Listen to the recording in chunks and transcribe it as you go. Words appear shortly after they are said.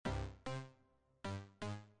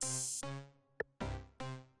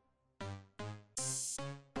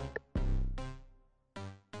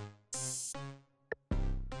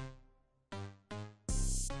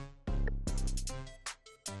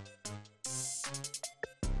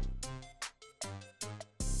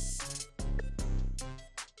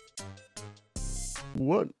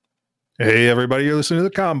What? Hey everybody, you're listening to the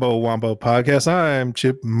Combo Wombo Podcast. I'm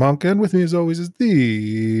Chip Monk, and with me as always is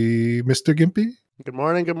the Mr. Gimpy. Good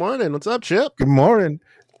morning, good morning. What's up, Chip? Good morning.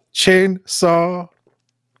 Chainsaw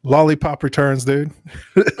Lollipop returns, dude.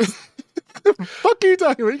 Fuck are you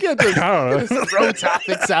talking about? You can't just, I don't know. throw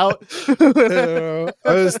topics out. I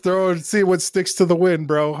was see what sticks to the wind,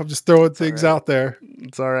 bro. I'm just throwing things out there.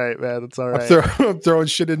 It's all right, man. It's all right. I'm throwing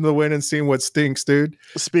shit into the wind and seeing what stinks, dude.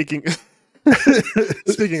 Speaking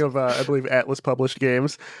of, I believe Atlas published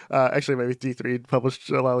games. Actually, maybe D3 published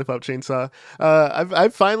Lollipop Chainsaw.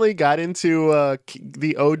 I've finally got into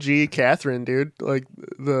the OG Catherine, dude. Like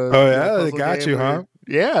they got you, huh?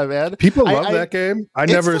 Yeah, man. People love that game. I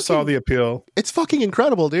never saw the appeal. It's fucking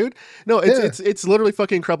incredible, dude. No, it's literally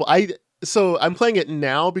fucking incredible. So I'm playing it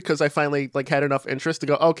now because I finally had enough interest to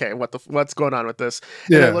go, okay, what's going on with this?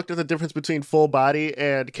 And I looked at the difference between Full Body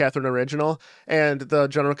and Catherine Original, and the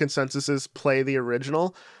general consensus is play the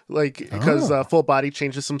original, because Full Body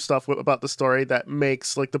changes some stuff about the story that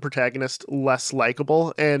makes the protagonist less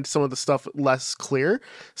likable and some of the stuff less clear.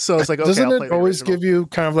 So it's okay, doesn't it always give you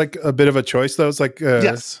kind of a bit of a choice though? It's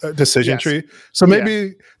a decision tree. So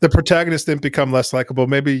maybe the protagonist didn't become less likable.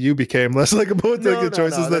 Maybe you became less likable with the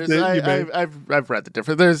choices that you made. I've read the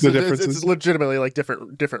difference. It's legitimately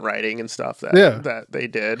different writing and stuff that they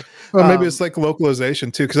did. Well, maybe it's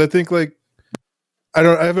localization too, because I think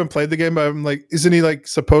I haven't played the game, but I'm isn't he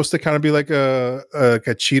supposed to kind of be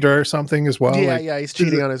a cheater or something as well? Yeah, he's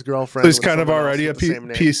cheating on his girlfriend. So he's kind of already a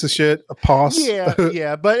piece of shit, a poss.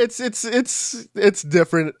 Yeah, but it's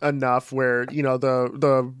different enough where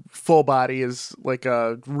the Full Body is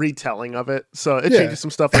a retelling of it, so it changes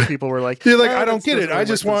some stuff that people were you're I don't get it. I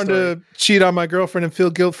just wanted to cheat on my girlfriend and feel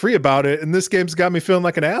guilt free about it, and this game's got me feeling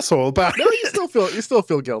like an asshole about it. No, you still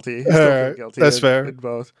feel guilty. That's fair. In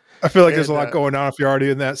both. I feel there's a lot going on if you're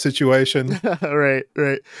already in that situation. Right.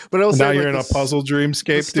 But also now you're in a puzzle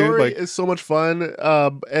dreamscape, dude. The story is so much fun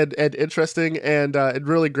and interesting, and it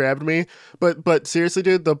really grabbed me. But seriously,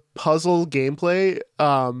 dude, the puzzle gameplay,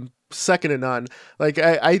 second to none.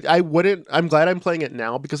 I'm glad I'm playing it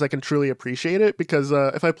now because I can truly appreciate it, because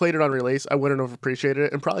if I played it on release, I wouldn't have appreciated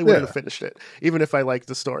it and probably wouldn't have finished it, even if I liked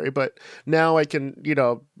the story. But now I can,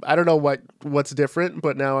 I don't know what's different,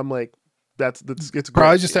 but now I'm it's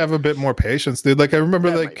probably just have a bit more patience, dude. I remember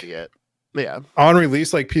on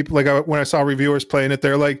release, people when I saw reviewers playing it,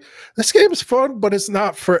 they're this game is fun, but it's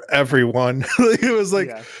not for everyone. It was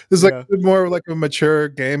it's more a mature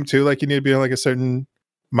game too. You need to be in a certain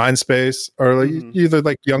mind space, or either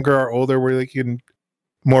younger or older, where you can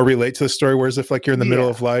more relate to the story. Whereas if you're in the middle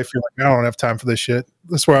of life, you're I don't have time for this shit.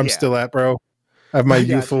 That's where I'm still at, bro. I have my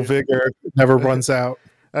youthful vigor. It never runs out.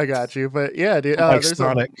 I got you, but yeah, dude. There's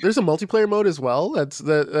a multiplayer mode as well. That's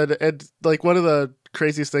one of the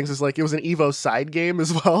craziest things is it was an Evo side game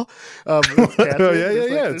as well. It's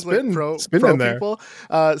been in there. People.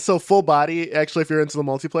 So Full Body, actually, if you're into the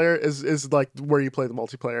multiplayer, is where you play the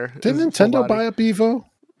multiplayer. Did Nintendo buy up Evo?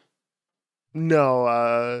 No,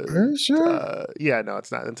 are you sure? No,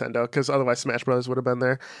 it's not Nintendo, because otherwise Smash Brothers would have been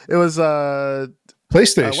there. It was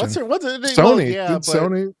PlayStation. What's it? Sony.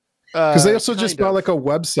 Sony. Because they also just bought a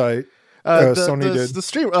website. Sony did. The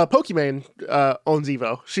stream Pokimane owns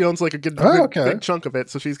Evo. She owns a good big chunk of it,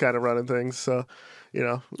 so she's kind of running things. So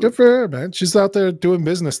good for her, man. She's out there doing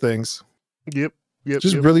business things. Yep.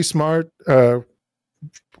 She's really smart,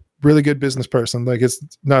 really good business person.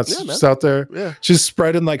 It's nuts. Yeah, she's out there. Yeah. She's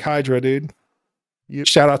spreading like Hydra, dude. Yep.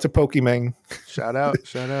 Shout out to Pokimane. Shout out.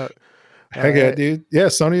 Heck yeah, dude. Yeah,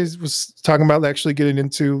 Sony was talking about actually getting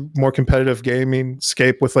into more competitive gaming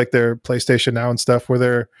scape with their PlayStation Now and stuff, where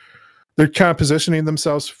they're kind of positioning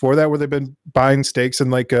themselves for that, where they've been buying stakes in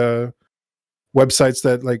websites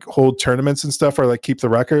that hold tournaments and stuff, or keep the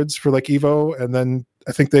records for Evo. And then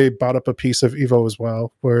I think they bought up a piece of Evo as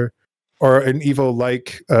well, or an Evo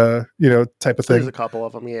type of thing. There's a couple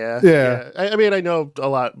of them, yeah. I mean, I know a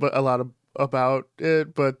lot about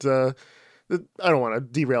it, but I don't want to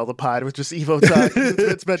derail the pod with just Evo talk.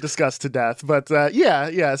 It's been discussed to death, but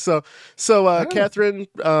So Catherine,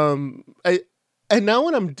 and now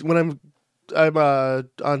when I'm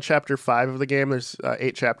on chapter 5 of the game. There's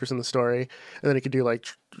 8 chapters in the story, and then you can do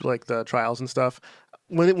the trials and stuff.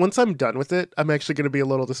 Once I'm done with it, I'm actually going to be a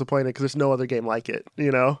little disappointed because there's no other game like it.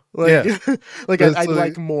 I'd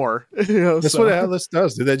like more. That's what Atlas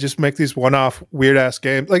does. They just make these one-off weird-ass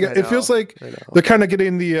games. It feels like they're kind of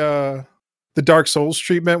getting the Dark Souls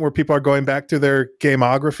treatment, where people are going back to their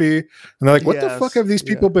gameography and they're what the fuck have these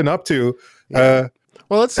people been up to? Well,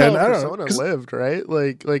 that's how Persona lived, right?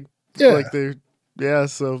 Like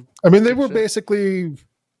so I mean, they were basically,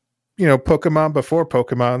 you know, Pokemon before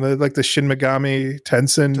Pokemon, like the Shin Megami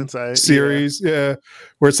Tensei series, where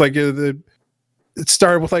it's like it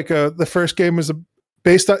started with like the first game was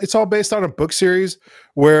it's all based on a book series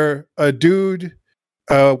where a dude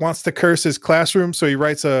wants to curse his classroom, so he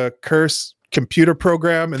writes a curse computer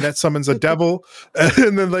program, and that summons a devil,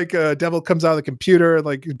 and then like a devil comes out of the computer, and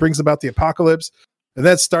like it brings about the apocalypse, and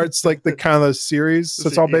that starts like the kind of series. So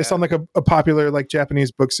it's all based on like a popular like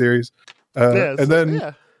Japanese book series, and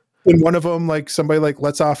then in one of them, like somebody like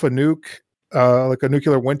lets off a nuke, like a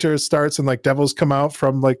nuclear winter starts, and like devils come out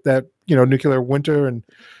from like that, you know, nuclear winter, and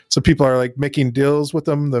so people are like making deals with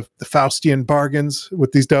them, the Faustian bargains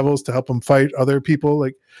with these devils to help them fight other people.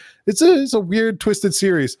 Like it's a weird, twisted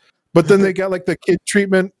series. But then they got like the kid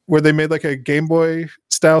treatment where they made like a Game Boy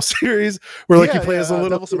style series where like you play as a little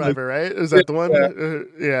Devil Survivor, right? Is that the one?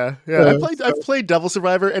 I've played Devil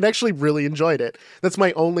Survivor and actually really enjoyed it. That's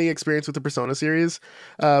my only experience with the Persona series.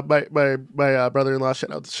 My brother-in-law,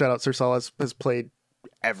 shout out Sir Saul, has played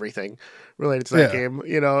everything related to that game.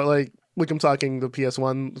 You know, like I'm talking the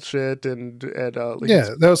PS1 shit and like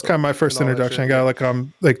that was kind of my first introduction. I got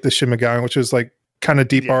like the Shin Megami, which was like kind of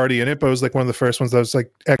deep already in it, but it was like one of the first ones that was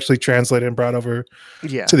like actually translated and brought over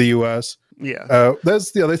to the US.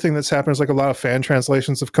 That's the other thing that's happened, is like a lot of fan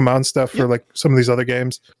translations have come on stuff for like some of these other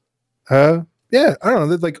games. I don't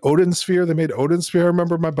know, like Odin Sphere, they made Odin Sphere. I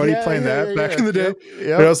remember my buddy playing that back in the day.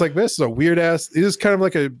 But I was like, this is a weird ass, it is kind of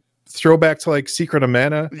like a throwback to like Secret of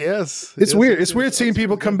Mana. It's weird. It's weird seeing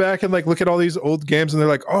people come back and like look at all these old games and they're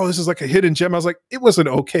like, oh, this is like a hidden gem. I was like, it was an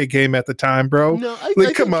okay game at the time, bro. No,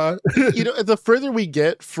 come on. You know, the further we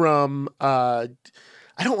get from I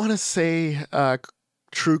don't want to say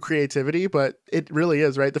true creativity, but it really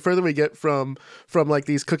is, right? The further we get from like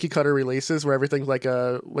these cookie cutter releases where everything's like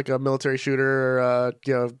a military shooter or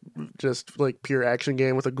you know, just like pure action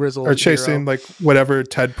game with a grizzled or chasing like whatever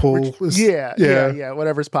Tedpool is,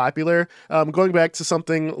 whatever's popular, going back to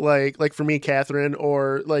something like for me, Catherine,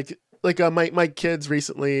 or like my kids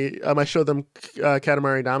recently, I showed them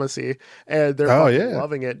Katamari Damacy, and they're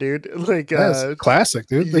loving it, dude. Like that's classic,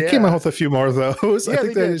 dude. They came out with a few more of those. I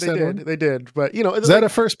think they did. But you know, is that a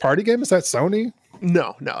first party game? Is that Sony?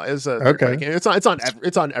 No, it's a third-party game. It's on every.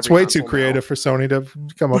 It's way too creative for Sony to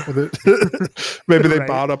come up with it. Maybe they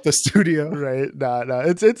bought up the studio. Right? No.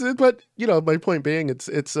 It's but you know, my point being,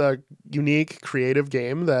 it's a unique, creative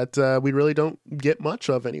game that we really don't get much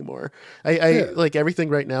of anymore. I like everything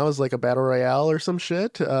right now is like a battle royale or some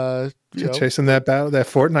shit. Chasing that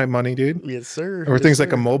Fortnite money, dude. Yes, sir. Everything's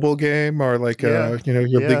like a mobile game or like your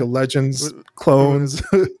League of Legends clones.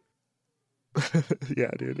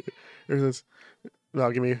 Yeah, dude. There's this. No,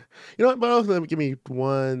 give me. You know what? Give me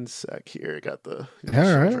 1 sec here. I got the.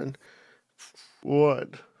 All right.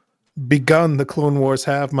 What? Begun the Clone Wars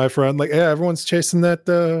have, my friend. Like, everyone's chasing that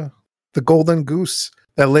the golden goose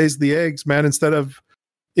that lays the eggs, man. Instead of,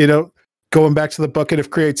 you know, going back to the bucket of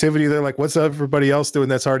creativity, they're like, "What's everybody else doing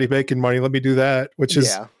that's already making money? Let me do that." Which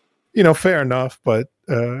is, you know, fair enough. But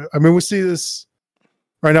I mean, we see this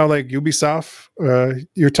right now. Like Ubisoft,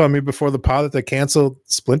 you're telling me before the pod that they canceled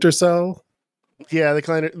Splinter Cell. Yeah, they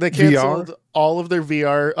canceled VR? All of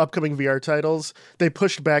their upcoming VR titles. They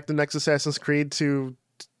pushed back the next Assassin's Creed to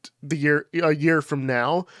a year from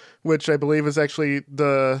now, which I believe is actually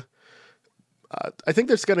the. I think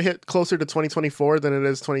that's going to hit closer to 2024 than it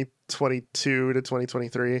is 2022 to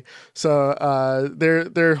 2023. So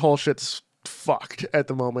their whole shit's fucked at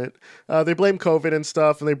the moment. They blame COVID and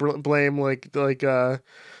stuff, and they blame like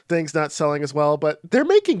things not selling as well, but they're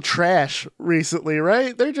making trash recently,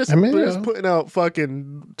 right? They're just putting out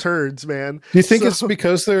fucking turds, man. Do you think it's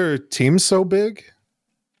because their team's so big?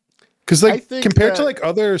 Because like compared to like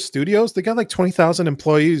other studios, they got like 20,000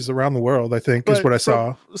 employees around the world, I think, is what I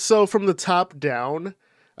saw. So from the top down,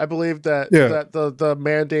 I believe that the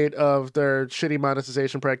mandate of their shitty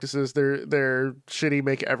monetization practices, their shitty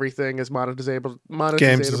make everything as monetizable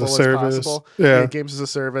games as a service. Possible. Games as a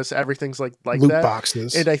service, everything's like loot that.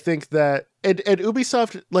 boxes. And I think that and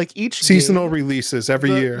Ubisoft, like each seasonal releases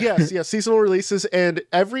every year. Yes, seasonal releases, and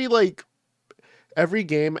every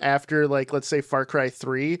game after, like, let's say Far Cry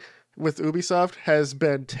 3 with Ubisoft has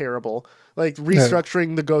been terrible. Like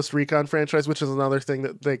restructuring the Ghost Recon franchise, which is another thing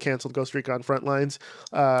that they canceled, Ghost Recon Frontlines.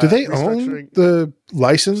 Do they own the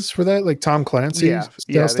license for that? Like Tom Clancy? Yeah,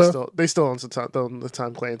 they still own the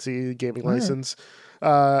Tom Clancy gaming license.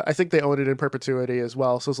 I think they own it in perpetuity as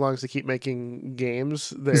well. So as long as they keep making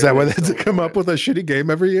games, is that why they had to come up with a shitty game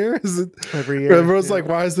every year? Is it every year? Everyone's like,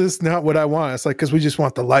 why is this not what I want? It's like, because we just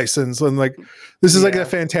want the license. And like, this is like a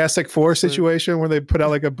Fantastic Four situation where they put out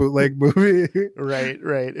like a bootleg movie.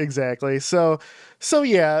 Right, exactly. So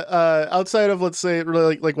yeah, outside of, let's say,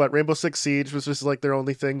 really like what, Rainbow Six Siege was just like their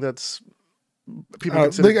only thing that's people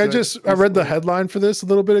I read the headline for this a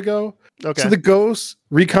little bit ago. Okay. So the Ghost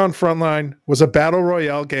Recon Frontline was a battle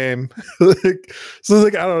royale game. I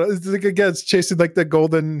don't know. It's like, again, it's chasing like the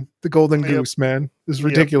golden goose, man. It's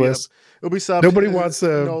ridiculous. Yep. Ubisoft. Nobody wants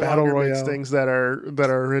a battle royale. Things that are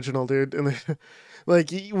original, dude. And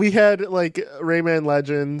like we had like Rayman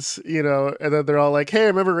Legends, and then they're all like, "Hey,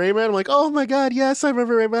 remember Rayman?" I'm like, "Oh my god, yes, I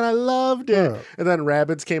remember Rayman. I loved it." And then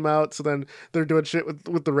Rabbids came out, so then they're doing shit with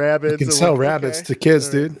the Rabbids. You can sell Rabbids to kids,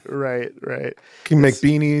 dude. Right. You can make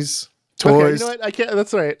beanies. Toys. Okay, you know what? I can't.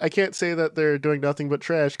 That's right. I can't say that they're doing nothing but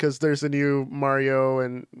trash because there's a new Mario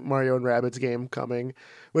and Rabbids game coming,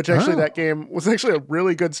 which actually that game was actually a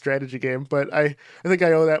really good strategy game. But I think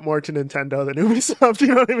I owe that more to Nintendo than Ubisoft. You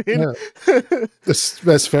know what I mean? Yeah.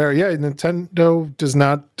 That's fair. Yeah, Nintendo does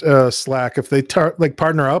not slack. If they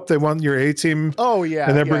partner up, they want your A team. Oh yeah,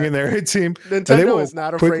 and they're bringing their A team. Nintendo is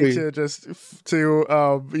not afraid to just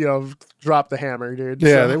drop the hammer, dude.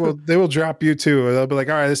 Yeah, they will drop you too. They'll be like,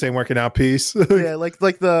 all right, this ain't working out, peace. Yeah, like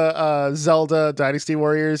the Zelda Dynasty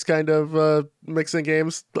Warriors kind of mixing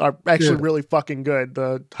games are actually really fucking good.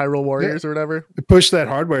 The Hyrule Warriors or whatever. They push that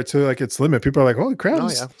hardware to like its limit. People are like, holy crap,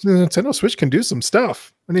 Nintendo Switch can do some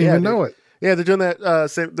stuff. I didn't even know it. Yeah, they're doing that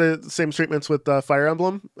the same treatments with Fire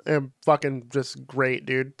Emblem, and fucking just great,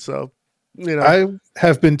 dude. So, I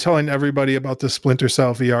have been telling everybody about the Splinter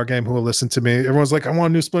Cell VR game who will listen to me. Everyone's like, I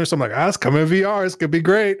want a new Splinter Cell. I'm like, it's coming in VR. It's going to be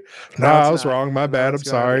great. No, I was wrong. My bad. I'm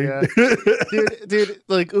sorry. Dude,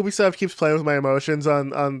 like Ubisoft keeps playing with my emotions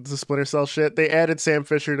on the Splinter Cell shit. They added Sam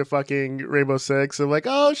Fisher to fucking Rainbow Six. I'm like,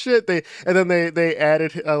 oh shit. They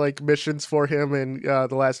added like missions for him in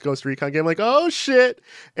the last Ghost Recon game. I'm like, oh shit.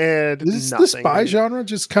 And is the spy genre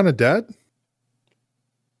just kind of dead?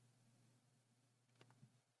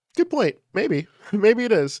 Good point. Maybe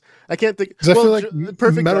it is. I can't think. I feel like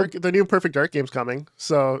the new Perfect Dark game's coming.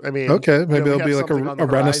 So I mean, okay, maybe it'll be like a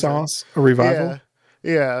renaissance, a revival.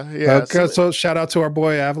 Yeah. Okay, so shout out to our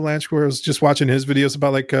boy Avalanche, who was just watching his videos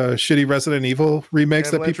about like shitty Resident Evil remakes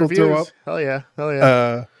Avalanche that people throw up. Hell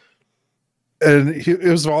yeah. And it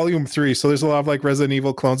was volume 3, so there's a lot of like Resident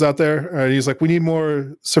Evil clones out there. And he's like, we need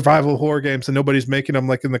more survival horror games, and nobody's making them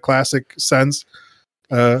like in the classic sense.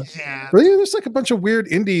 Really, there's like a bunch of weird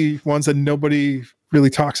indie ones that nobody really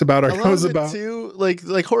talks about or knows about. Too,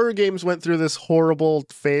 like horror games went through this horrible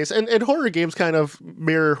phase, and horror games kind of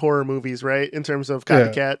mirror horror movies, right? In terms of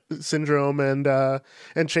copycat syndrome and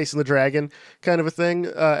Chasing the Dragon kind of a thing,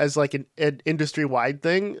 as like an industry wide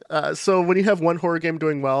thing. So when you have one horror game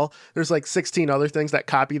doing well, there's like 16 other things that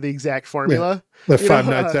copy the exact formula. The Five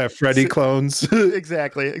Nights at Freddy clones.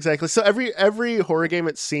 Exactly. So every horror game,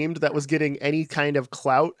 it seemed, that was getting any kind of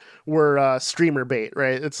clout were streamer bait,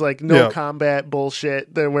 right? It's like no combat bullshit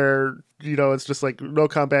where it's just like no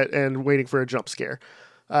combat and waiting for a jump scare.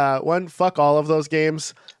 Fuck all of those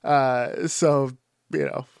games. So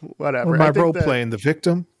whatever. Or my role playing the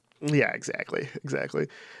victim. Yeah, exactly.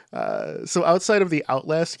 So outside of the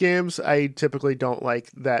Outlast games, I typically don't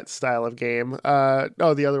like that style of game.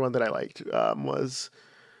 The other one that I liked was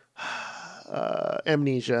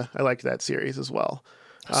Amnesia. I liked that series as well.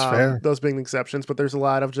 Fair. Those being the exceptions, but there's a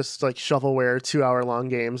lot of just like shovelware 2-hour-long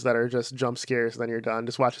games that are just jump scares, and then you're done.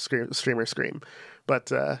 Just watch a streamer scream.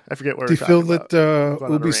 But I forget what. Do you feel that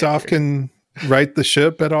Ubisoft can right the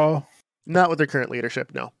ship at all? Not with their current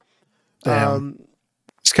leadership, no.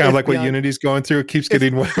 It's kind of like what Unity's going through. It keeps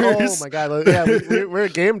getting worse. Oh my god! Yeah, we're a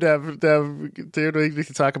game dev, dude. We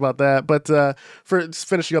can talk about that. But for just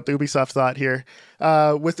finishing up the Ubisoft thought here,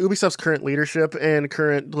 with Ubisoft's current leadership and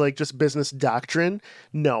current like just business doctrine,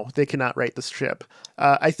 no, they cannot right the ship.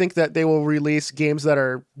 I think that they will release games that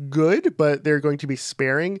are good, but they're going to be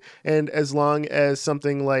sparing. And as long as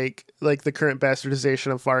something like the current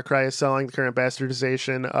bastardization of Far Cry is selling, the current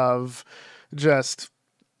bastardization of just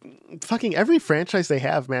fucking every franchise they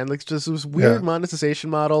have, man, like just this weird monetization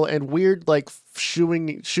model and weird like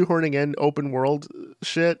shoehorning in open world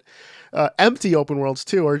shit, empty open worlds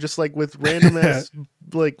too, or just like with random ass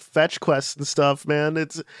like fetch quests and stuff, man.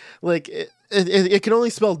 It's like it can only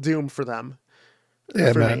spell doom for them.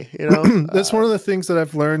 Yeah, man. Me, that's one of the things that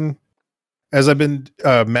I've learned as I've been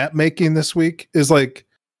map making this week is like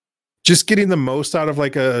just getting the most out of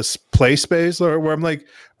like a play space, or where I'm like,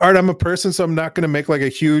 all right, I'm a person, so I'm not going to make like a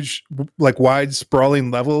huge, like wide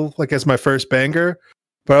sprawling level, like as my first banger.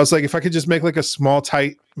 But I was like, if I could just make like a small,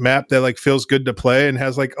 tight map that like feels good to play and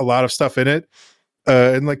has like a lot of stuff in it,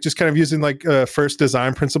 and like just kind of using like first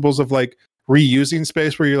design principles of like reusing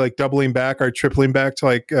space where you're like doubling back or tripling back to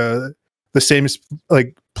like the same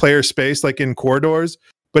like player space, like in corridors,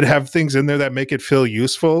 but have things in there that make it feel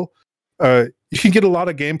useful. You can get a lot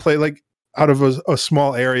of gameplay like out of a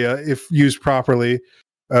small area if used properly.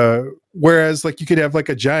 Whereas like you could have like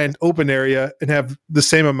a giant open area and have the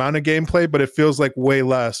same amount of gameplay, but it feels like way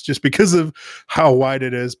less just because of how wide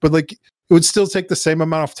it is. But like it would still take the same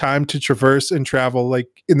amount of time to traverse and travel, like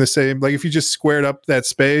in the same, like if you just squared up that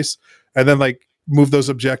space and then like move those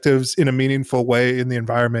objectives in a meaningful way in the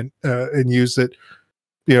environment and use it,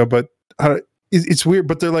 but it's weird,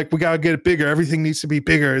 but they're like, we gotta get it bigger. Everything needs to be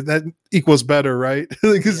bigger. That equals better, right?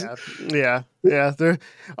 Yeah. They're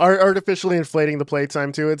artificially inflating the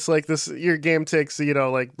playtime too. It's like this: your game takes,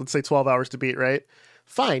 like let's say 12 hours to beat, right?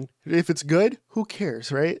 Fine, if it's good, who cares,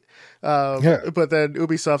 right? But then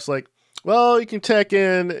Ubisoft's like, well, you can take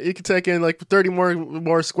in like 30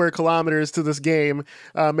 more square kilometers to this game,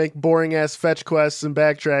 make boring ass fetch quests and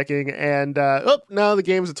backtracking, and now the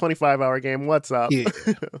game's a 25-hour game. What's up? Yeah.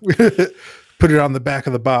 Put it on the back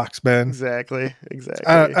of the box, man. Exactly.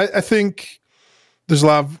 I think there's a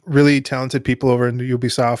lot of really talented people over in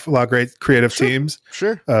Ubisoft, a lot of great creative teams.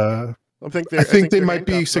 Sure. I think they might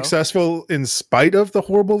be successful in spite of the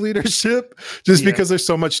horrible leadership, just because there's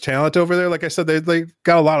so much talent over there. Like I said, they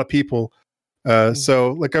got a lot of people.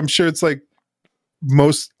 So like, I'm sure it's like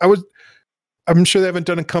I'm sure they haven't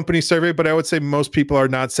done a company survey, but I would say most people are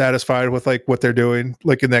not satisfied with like what they're doing,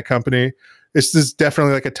 like in that company. It's just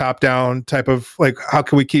definitely like a top down type of like, how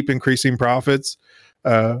can we keep increasing profits?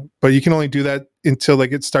 But you can only do that until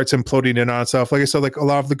like it starts imploding in on itself. Like I said, like a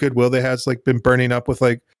lot of the goodwill they has like been burning up with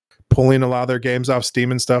like pulling a lot of their games off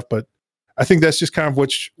Steam and stuff. But I think that's just kind of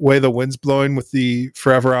which way the wind's blowing with the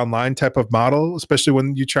forever online type of model, especially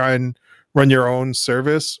when you try and run your own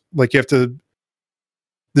service. Like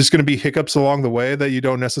there's going to be hiccups along the way that you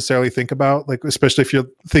don't necessarily think about, like especially if you're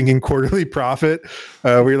thinking quarterly profit,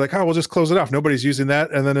 where you're like, oh, we'll just close it off. Nobody's using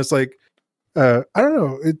that. And then it's like, I don't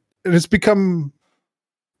know. It's become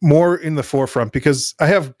more in the forefront because I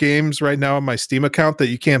have games right now on my Steam account that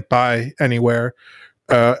you can't buy anywhere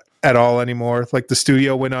at all anymore. Like the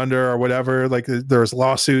studio went under or whatever. Like there's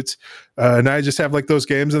lawsuits. And I just have like those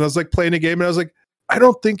games. And I was like playing a game and I was like, I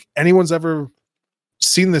don't think anyone's ever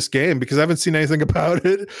seen this game because I haven't seen anything about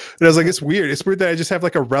it. And I was like, it's weird. It's weird that I just have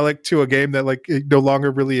like a relic to a game that like it no longer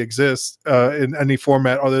really exists in any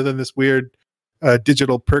format other than this weird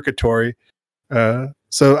digital purgatory.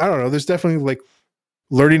 So I don't know. There's definitely like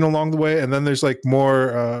learning along the way. And then there's like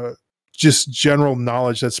more just general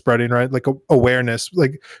knowledge that's spreading, right? Like awareness.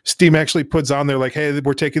 Like Steam actually puts on there like, hey,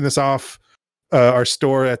 we're taking this off our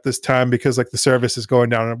store at this time because like the service is going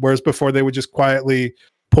down. Whereas before they would just quietly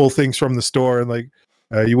pull things from the store and like,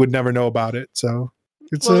 you would never know about it. So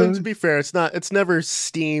to be fair, it's never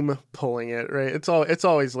Steam pulling it, right? It's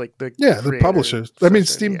always like the publishers. I mean,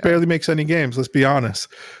 Steam barely makes any games. Let's be honest.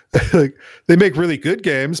 Like they make really good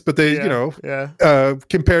games, but they,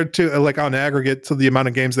 compared to like on aggregate to the amount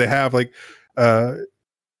of games they have, like,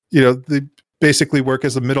 they basically work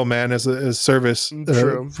as a middleman as a service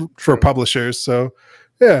for publishers. So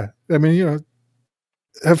yeah, I mean,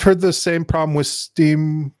 I've heard the same problem with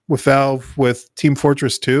Steam, with Valve, with Team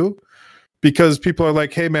Fortress 2, because people are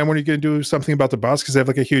like, hey man, when are you going to do something about the bots? Because they have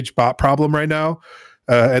like a huge bot problem right now.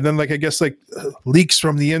 And then like, I guess like leaks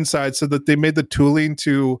from the inside so that they made the tooling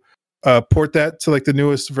to port that to like the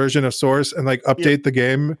newest version of Source and like update the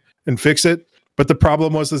game and fix it. But the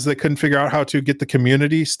problem was they couldn't figure out how to get the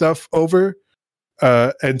community stuff over.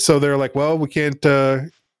 And so they're like, well, we can't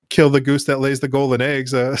kill the goose that lays the golden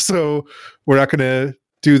eggs. So we're not going to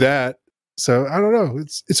do that. So I don't know.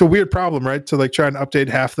 It's a weird problem, right? To like try and update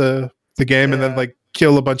half the game and then like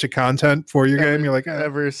kill a bunch of content for your game. You're like,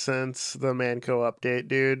 ever since the Manco update,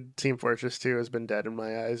 dude, Team Fortress 2 has been dead in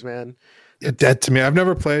my eyes, man. Dead to me. I've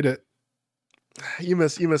never played it. You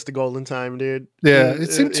missed the golden time, dude. Yeah,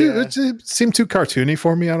 it seemed too cartoony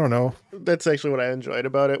for me. I don't know. That's actually what I enjoyed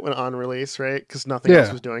about it when on release, right? Because nothing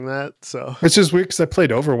else was doing that. So it's just weird because I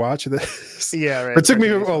played Overwatch. Right. It took me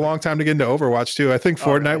a long time to get into Overwatch too. I think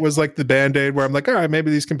Fortnite was like the band-aid where I'm like, all right,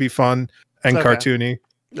 maybe these can be fun and cartoony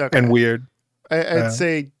and weird. I'd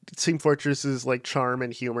say Team Fortress's like charm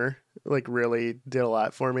and humor like really did a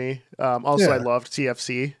lot for me. Also, I loved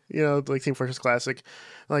TFC, like Team Fortress Classic.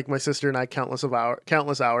 Like my sister and I,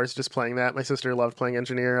 countless hours just playing that. My sister loved playing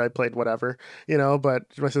Engineer. I played whatever, but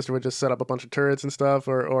my sister would just set up a bunch of turrets and stuff,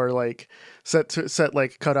 or like set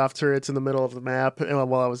like cutoff turrets in the middle of the map,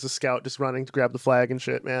 while I was a scout just running to grab the flag and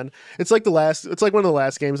shit. Man, it's like one of the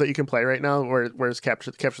last games that you can play right now, whereas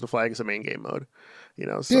capture the flag is a main game mode,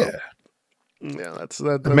 So yeah, that's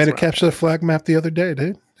I made a capture the flag map the other day,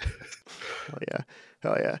 dude.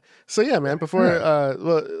 Hell yeah. So yeah, man. Before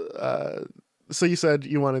so you said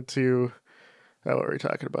you wanted to. What were we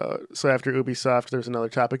talking about? So after Ubisoft, there's another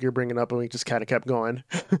topic you're bringing up, and we just kind of kept going.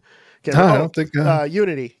 I don't think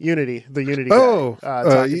Unity, the Unity.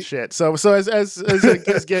 Talking shit. So as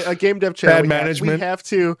a game dev channel,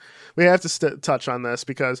 we have to touch on this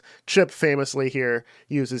because Chip famously here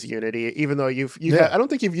uses Unity, even though I don't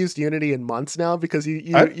think you've used Unity in months now because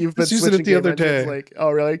you've been using it the other day. Like, oh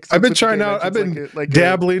really? I've been trying out. I've been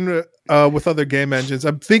dabbling with other game engines.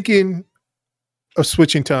 I'm thinking of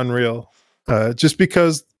switching to Unreal. Just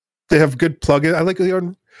because they have good plugin. I like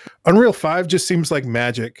the Unreal 5 just seems like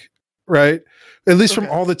magic, right? At least from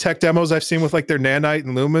all the tech demos I've seen with like their Nanite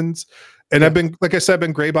and Lumens. And I've been, like I said, I've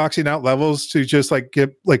been gray boxing out levels to just like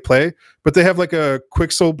get like play. But they have like a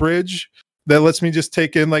Quixel bridge that lets me just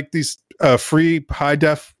take in like these free high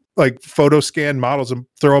def like photo scan models and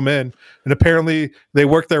throw them in. And apparently they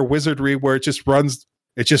work their wizardry where it just runs.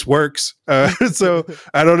 It just works. So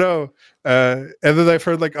I don't know. And then I've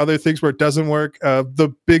heard like other things where it doesn't work.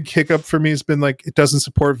 The big hiccup for me has been like it doesn't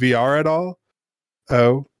support VR at all.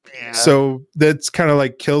 So that's kind of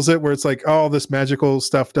like kills it where it's like, oh, this magical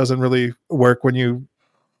stuff doesn't really work when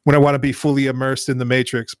I want to be fully immersed in the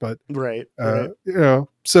Matrix. But right.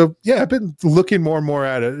 So yeah, I've been looking more and more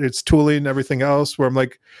at it. It's tooling and everything else where I'm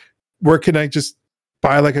like, where can I just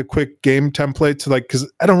buy like a quick game template to like,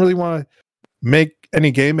 because I don't really want to make any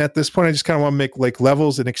game at this point. I just kind of want to make like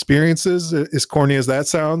levels and experiences, as corny as that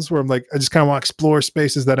sounds, where I'm like, I just kind of want to explore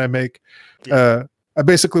spaces that I make. I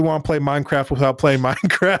basically want to play Minecraft without playing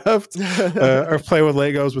Minecraft, or play with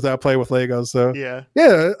Legos without playing with Legos. So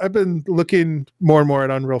yeah, I've been looking more and more at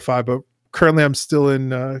Unreal 5, but currently I'm still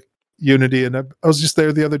in Unity, and I was just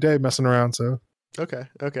there the other day messing around. So okay.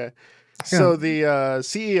 So the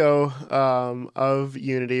CEO of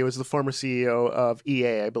Unity was the former CEO of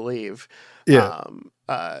EA, I believe.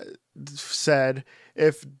 Said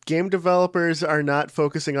if game developers are not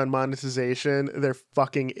focusing on monetization, they're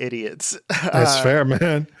fucking idiots. That's fair,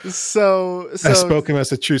 man. So I spoke him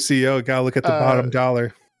as a true CEO. Gotta look at the bottom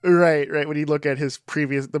dollar. Right. When you look at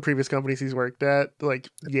the previous companies he's worked at, like,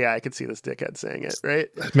 yeah, I could see this dickhead saying it.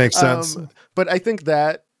 Right. That makes sense. But I think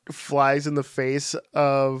that flies in the face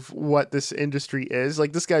of what this industry is.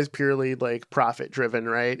 Like, this guy's purely like profit driven,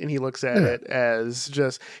 right? And he looks at it as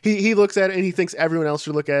just he looks at it and he thinks everyone else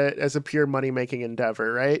should look at it as a pure money making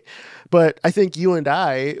endeavor, right? But I think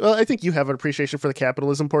I think you have an appreciation for the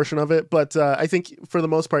capitalism portion of it, but I think for the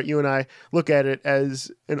most part you and I look at it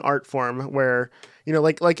as an art form where,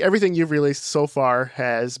 like everything you've released so far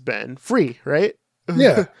has been free, right?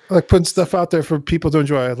 Yeah, like putting stuff out there for people to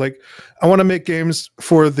enjoy. Like, I want to make games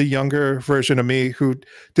for the younger version of me who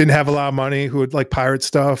didn't have a lot of money, who would like pirate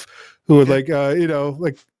stuff, who would like,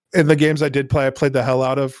 like in the games I did play, I played the hell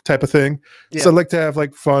out of type of thing. So I'd like to have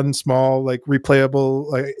like fun, small, like replayable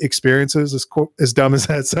like experiences, as dumb as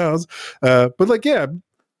that sounds. But like, yeah,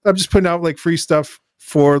 I'm just putting out like free stuff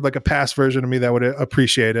for like a past version of me that would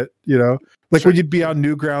appreciate it, like when you'd be on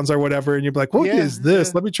Newgrounds or whatever and you'd be like, what is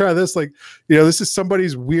this? Let me try this. Like, this is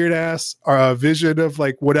somebody's weird ass vision of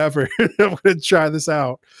like whatever. I'm going to try this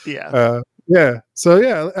out. So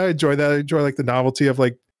yeah, I enjoy that. I enjoy like the novelty of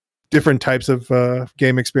like different types of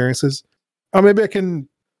game experiences. Maybe I'm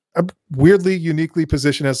weirdly uniquely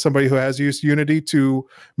positioned as somebody who has used Unity to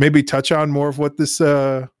maybe touch on more of what this,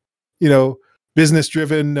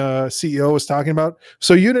 business-driven CEO was talking about.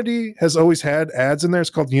 So Unity has always had ads in there. It's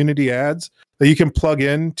called Unity Ads that you can plug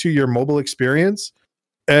in to your mobile experience.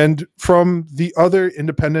 And from the other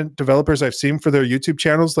independent developers I've seen for their YouTube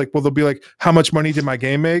channels, like, they'll be like, how much money did my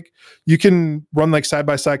game make? You can run like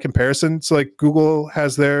side-by-side comparison. So like Google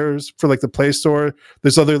has theirs for like the Play Store.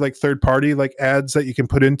 There's other like third-party like ads that you can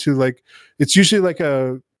put into like, it's usually like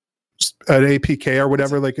an APK or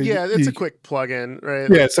whatever. It's a quick plugin, right?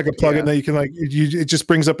 Yeah, it's like a plugin that you can like. It just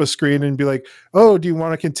brings up a screen and be like, "Oh, do you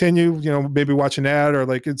want to continue? Maybe watch an ad," or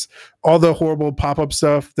like it's all the horrible pop-up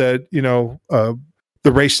stuff that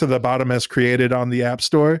the race to the bottom has created on the App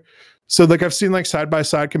Store. So like I've seen like side by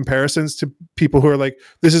side comparisons to people who are like,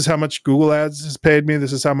 this is how much Google ads has paid me,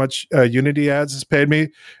 this is how much Unity ads has paid me,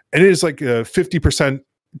 and it is like a 50%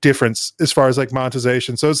 difference as far as like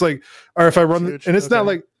monetization. So it's like, or if I run, and it's not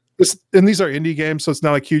like this, and these are indie games, so it's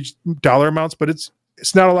not like huge dollar amounts, but it's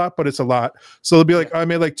not a lot, but it's a lot. So it'll be like, I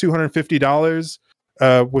made like $250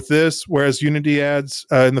 with this, whereas Unity ads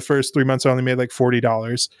in the first 3 months I only made like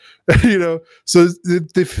 $40. You know, so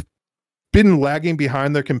they've been lagging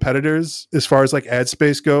behind their competitors as far as like ad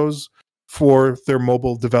space goes for their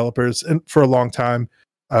mobile developers and for a long time.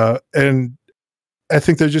 And I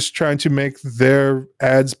think they're just trying to make their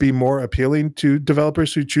ads be more appealing to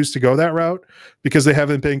developers who choose to go that route, because they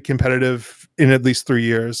haven't been competitive in at least 3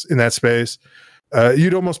 years in that space.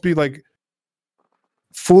 You'd almost be like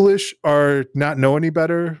foolish or not know any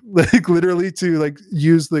better, like literally, to like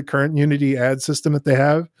use the current Unity ad system that they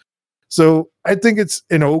have. So I think it's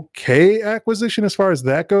an okay acquisition as far as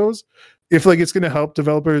that goes. If like it's going to help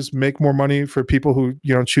developers make more money for people who,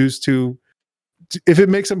 you know, choose to, if it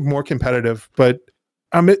makes them more competitive, but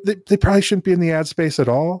they probably shouldn't be in the ad space at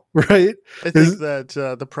all, right? I think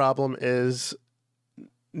that the problem is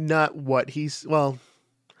not what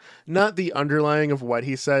not the underlying of what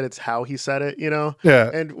he said, it's how he said it, you know? Yeah.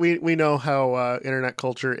 And we know how internet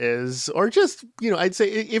culture is, or just, you know, I'd say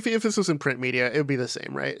if this was in print media, it would be the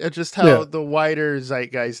same, right? It's just how the wider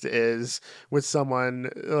zeitgeist is with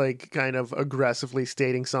someone like kind of aggressively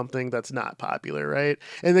stating something that's not popular, right?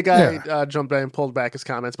 And the guy jumped in and pulled back his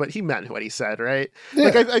comments, but he meant what he said, right? Yeah.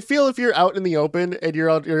 Like I feel if you're out in the open and you're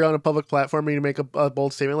on a public platform and you make a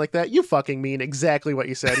bold statement like that, you fucking mean exactly what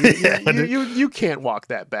you said. You can't walk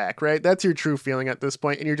that back. Right, that's your true feeling at this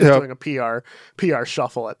point, and you're just doing a PR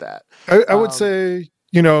shuffle at that. I would say,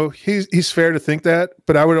 you know, he's fair to think that,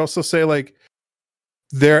 but I would also say like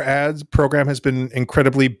their ads program has been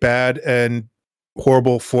incredibly bad and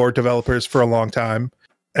horrible for developers for a long time.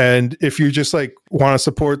 And if you just like want to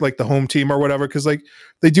support like the home team or whatever, because like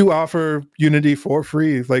they do offer Unity for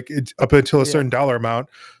free, like up until a certain dollar amount.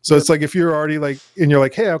 So it's like if you're already like, and you're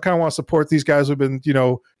like, hey, I kind of want to support these guys who've been, you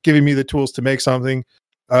know, giving me the tools to make something.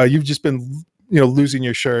 You've just been, you know, losing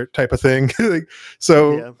your shirt type of thing. Like,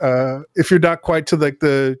 so if you're not quite to like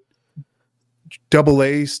the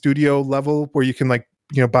AA studio level where you can like,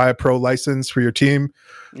 you know, buy a pro license for your team,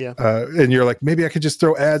 and you're like, maybe I could just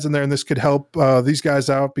throw ads in there and this could help these guys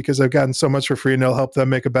out because I've gotten so much for free and it'll help them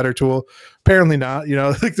make a better tool. Apparently not, you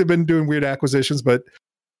know, like they've been doing weird acquisitions, but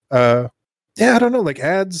I don't know, like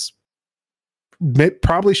ads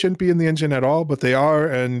probably shouldn't be in the engine at all, but they are,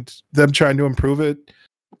 and them trying to improve it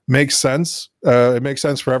makes sense. It makes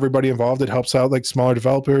sense for everybody involved. It helps out like smaller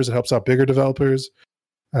developers. It helps out bigger developers.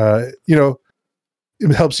 You know,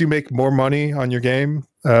 it helps you make more money on your game.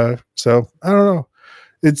 So I don't know.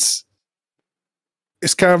 It's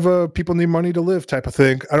kind of people need money to live type of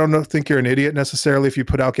thing. I don't think you're an idiot necessarily if you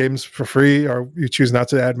put out games for free or you choose not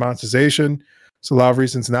to add monetization. There's a lot of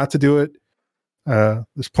reasons not to do it.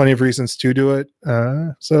 There's plenty of reasons to do it.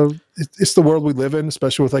 So it's the world we live in,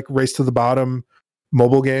 especially with like race to the bottom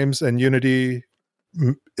mobile games, and Unity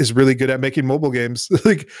is really good at making mobile games.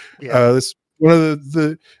 Like this one of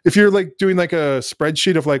the if you're like doing like a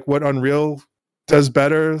spreadsheet of like what Unreal does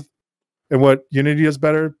better and what Unity does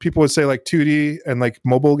better, people would say like 2D and like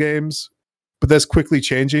mobile games, but that's quickly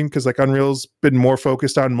changing because like Unreal's been more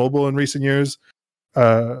focused on mobile in recent years,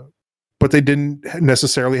 but they didn't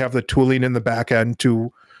necessarily have the tooling in the back end to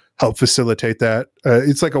help facilitate that.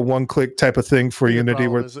 It's like a one-click type of thing for Unity,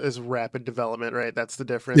 where is rapid development, right? That's the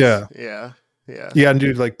difference. Yeah, and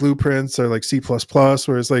do like blueprints or like C++,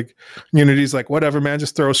 whereas like Unity's like whatever, man,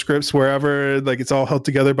 just throw scripts wherever. Like it's all held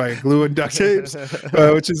together by glue and duct tapes,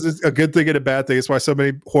 which is a good thing and a bad thing. It's why so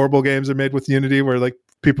many horrible games are made with Unity, where like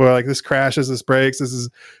people are like, this crashes, this breaks,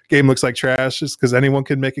 game looks like trash, just because anyone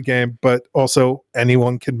can make a game, but also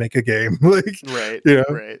anyone can make a game. Like, right, you know?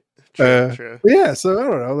 Right. True. Yeah, so I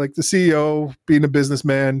don't know, like the CEO being a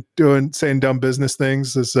businessman saying dumb business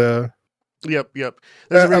things is Yep.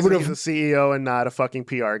 There's a reason he's a CEO and not a fucking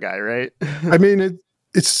PR guy, right? I mean,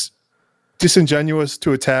 it's disingenuous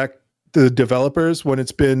to attack the developers when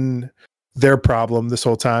it's been their problem this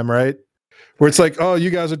whole time, right? Where it's like, oh, you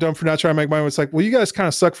guys are dumb for not trying to make money. It's like, well, you guys kind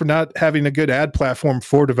of suck for not having a good ad platform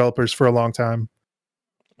for developers for a long time.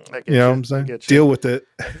 You know what I'm saying? Deal with it.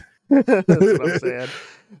 That's what I'm saying.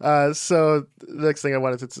 So the next thing I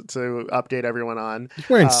wanted to update everyone on. You're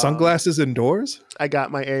wearing sunglasses indoors? I got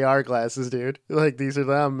my AR glasses, dude. Like, these are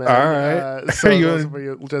them, man. All right. So those of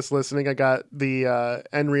you just listening, I got the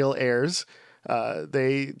Nreal Airs.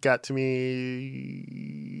 They got to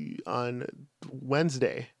me on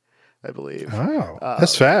Wednesday. I believe. Oh,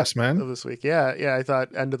 that's fast, man. Of this week. Yeah. I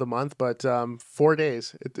thought end of the month, but 4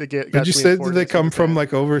 days. Did you say did they come from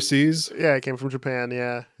like overseas? Yeah, it came from Japan.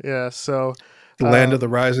 Yeah. So the land of the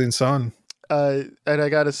rising sun. And I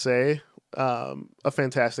gotta say, a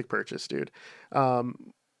fantastic purchase, dude.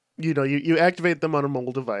 You activate them on a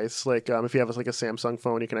mobile device. Like if you have like a Samsung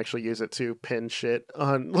phone, you can actually use it to pin shit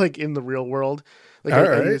on like in the real world. Like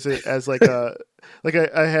I use it as like a like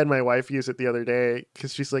I had my wife use it the other day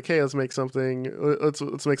because she's like, hey, let's make something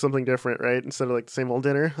different, right? Instead of like the same old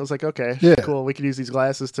dinner. I was like, okay, cool. We could use these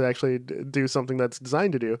glasses to actually do something that's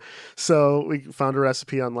designed to do. So we found a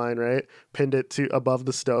recipe online, right? Pinned it to above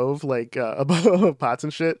the stove, like above pots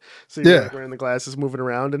and shit. So you're like, wearing the glasses, moving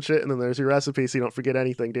around and shit, and then there's your recipe, so you don't forget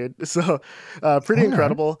anything, dude. So pretty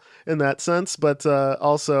incredible in that sense, but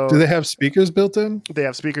also, do they have speakers built in? They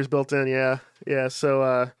have speakers built in, yeah.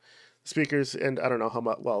 So speakers, and I don't know how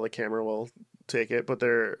well the camera will take it, but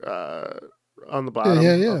they're on the bottom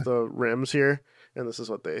of the rims here, and this is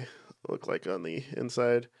what they look like on the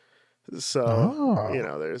inside. So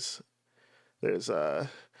there's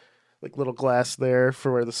like little glass there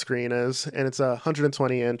for where the screen is, and it's a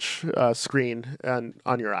 120-inch screen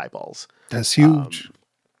on your eyeballs. That's huge.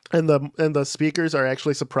 And the speakers are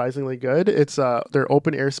actually surprisingly good. It's they're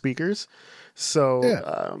open air speakers. So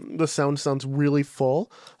the sound sounds really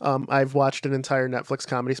full. I've watched an entire Netflix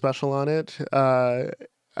comedy special on it.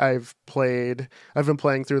 I've been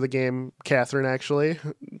playing through the game Catherine actually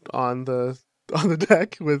on the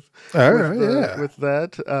deck with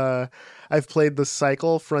that. I've played the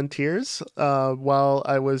Cycle Frontiers while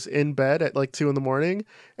I was in bed at like 2 a.m,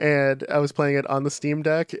 and I was playing it on the Steam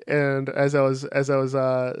Deck. And as I was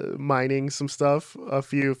mining some stuff,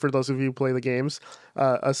 for those of you who play the games,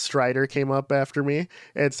 a Strider came up after me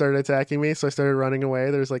and started attacking me. So I started running away.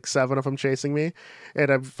 There's like 7 of them chasing me, and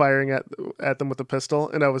I'm firing at them with a pistol.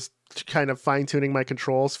 And I was kind of fine tuning my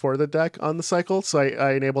controls for the deck on the Cycle. So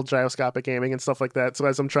I enabled gyroscopic aiming and stuff like that. So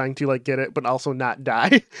as I'm trying to like get it, but also not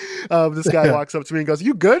die, this guy walks up to me and goes,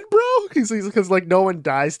 "You good, bro?" Because like no one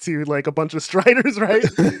dies to like a bunch of Striders, right?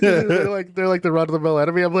 they're like the run of the mill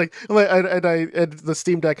enemy. And the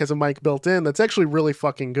Steam Deck has a mic built in that's actually really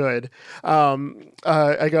fucking good.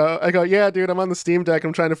 I go, yeah, dude, I'm on the Steam Deck.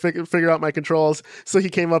 I'm trying to figure out my controls. So he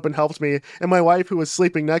came up and helped me. And my wife, who was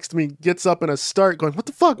sleeping next to me, gets up in a start going, "What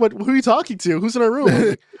the fuck? Who are you talking to? Who's in our room?" I'm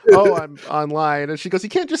like, "Oh, I'm online." And she goes,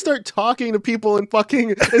 "You can't just start talking to people in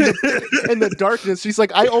fucking in the darkness." She's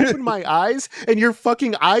like, "I open my eyes and your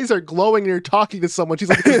fucking eyes are glowing and you're talking to someone." She's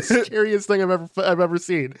like, "It's the scariest thing I've ever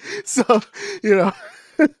seen." So,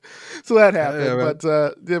 so that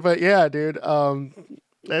happened. But yeah, dude.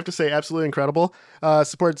 I have to say, absolutely incredible.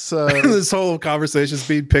 Supports this whole conversation is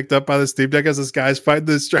being picked up by the Steam Deck as this guy's fighting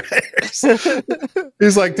the Striders.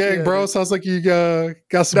 He's like, "Dang, bro, sounds like you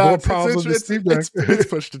got some more problems with the Steam Deck." It's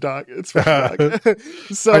push to talk. It's push to talk.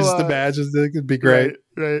 So I just imagine it could be great.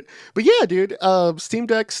 Right. But yeah, dude, Steam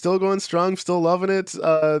Deck still going strong, still loving it.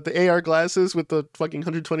 The AR glasses with the fucking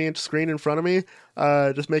 120-inch screen in front of me,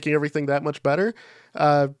 just making everything that much better.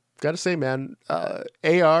 Gotta say, man,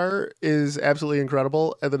 AR is absolutely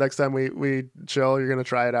incredible. And the next time we chill, you're gonna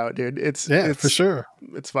try it out, dude. It's for sure.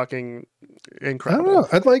 It's fucking incredible. I don't know.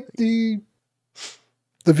 I'd like the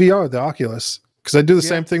VR, the Oculus, because I do the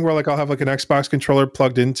same thing where like I'll have like an Xbox controller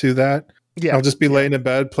plugged into that. Yeah, I'll just be laying in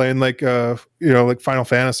bed playing like like Final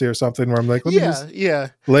Fantasy or something where I'm like, let me just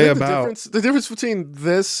lay about. The difference between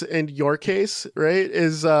this and your case, right,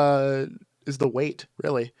 is the weight,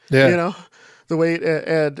 really. Yeah. The weight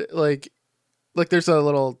and like there's a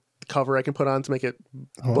little cover I can put on to make it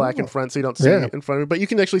black in front so you don't see it in front of me, but you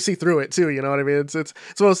can actually see through it too. You know what I mean? It's one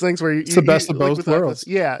of those things where it's the best of both worlds.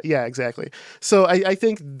 Yeah, exactly. So I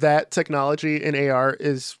think that technology in AR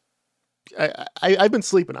is. I've been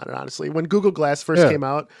sleeping on it, honestly. When Google Glass first came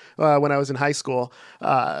out, when I was in high school,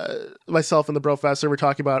 myself and the professor were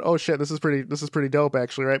talking about, oh shit, this is pretty dope,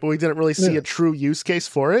 actually, right? But we didn't really see a true use case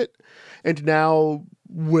for it. And now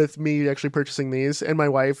with me actually purchasing these, and my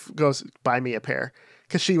wife goes, "Buy me a pair,"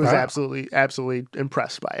 because she was absolutely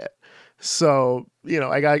impressed by it. So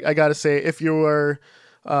I got to say, if you were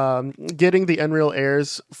getting the Nreal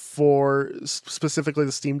Airs for specifically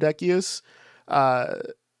the Steam Deck use,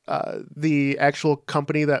 the actual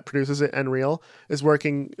company that produces it, Nreal, is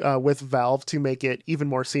working with Valve to make it even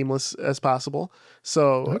more seamless as possible.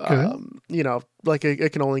 So,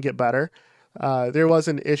 it can only get better. There was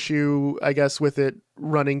an issue, I guess, with it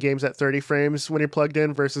running games at 30 frames when you're plugged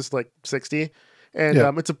in versus like 60. And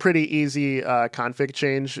it's a pretty easy config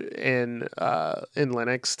change in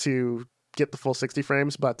Linux to get the full 60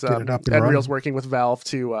 frames. But Nreal's working with Valve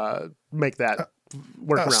to make that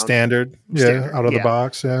work around. Standard, out of the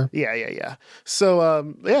box, yeah.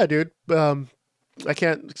 So yeah, dude. I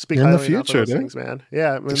can't speak highly enough of those things, man.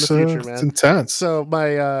 Yeah, I'm in the future, man. It's intense. So my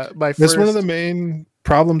that's one of the main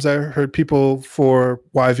problems I heard people for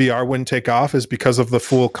why VR wouldn't take off is because of the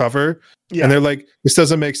full cover. Yeah. And they're like, this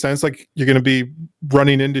doesn't make sense. Like, you're going to be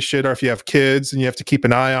running into shit, or if you have kids and you have to keep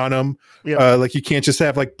an eye on them, like, you can't just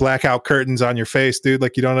have like blackout curtains on your face, dude.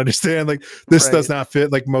 Like, you don't understand. Like, this does not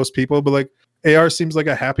fit like most people, but like AR seems like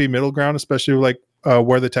a happy middle ground, especially like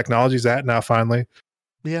where the technology's at now finally.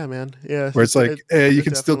 Yeah, man. Yeah. Where it's like you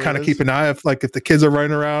can still kind of keep an eye if the kids are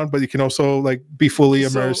running around, but you can also like be fully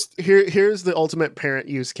immersed. So here's the ultimate parent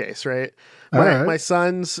use case, right? My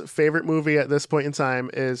son's favorite movie at this point in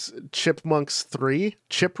time is Chipmunks 3,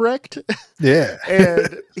 Chipwrecked. Yeah.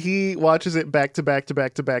 And he watches it back to back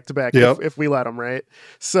if we let him, right?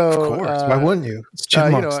 So of course, why wouldn't you? It's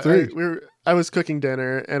Chipmunks 3. I was cooking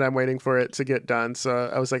dinner and I'm waiting for it to get done. So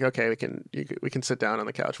I was like, okay, we can sit down on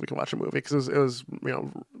the couch. We can watch a movie because it was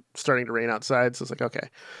starting to rain outside. So I was like, okay.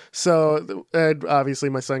 So obviously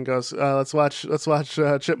my son goes, let's watch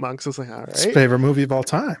Chipmunks. I was like, all right. It's his favorite movie of all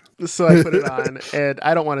time. So I put it on, and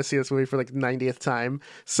I don't want to see this movie for like the 90th time.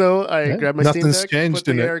 So I grabbed my Steam Deck, put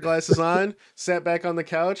the AR glasses on, sat back on the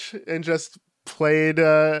couch, and just played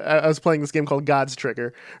I was playing this game called God's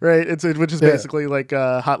Trigger, right? Which is basically like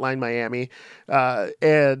Hotline Miami,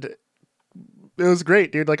 and it was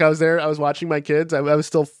great, dude. Like, I was there, I was watching my kids, I was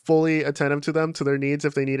still fully attentive to them, to their needs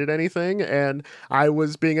if they needed anything, and I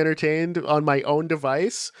was being entertained on my own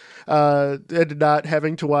device, and not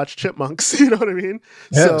having to watch Chipmunks. You know what I mean?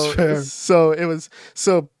 So it was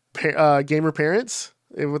gamer parents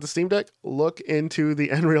with the Steam Deck, look into the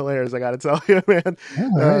Unreal Airs. I gotta tell you, man.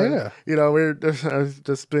 I've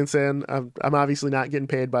just been saying I'm obviously not getting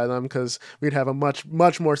paid by them because we'd have a much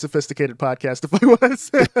more sophisticated podcast if I was.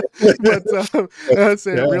 But I would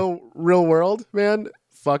say real world, man,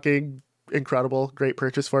 fucking incredible, great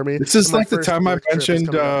purchase for me. This is like the time I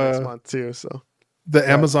mentioned next month too. So the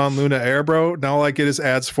Amazon Luna Air, bro. Now all I get is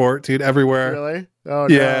ads for it, dude, everywhere. Really? Oh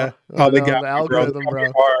yeah. No. They got the algorithm,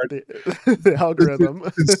 bro. The algorithm.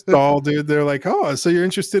 Install, dude. They're like, oh, so you're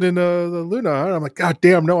interested in the Luna? And I'm like, God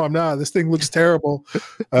damn, no, I'm not. This thing looks terrible.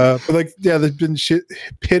 But like, yeah, there's been shit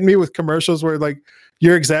hitting me with commercials where like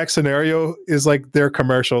your exact scenario is like their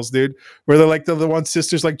commercials, dude. Where they're like the one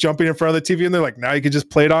sister's like jumping in front of the TV and they're like, now you can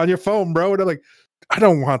just play it on your phone, bro. And I'm like, I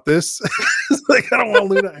don't want this. Like, I don't want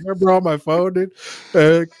Luna Air, bro, on my phone, dude.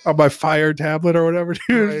 On my Fire tablet or whatever,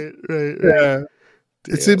 dude. Right. Yeah.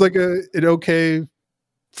 It seems like an okay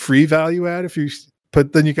free value add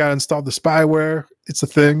but then you got to install the spyware. It's a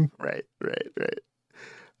thing. Right.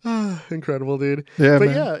 Incredible, dude. Yeah, but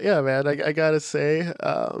man. yeah, man. I gotta say,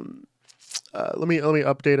 let me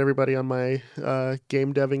update everybody on my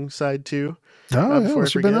game deving side too.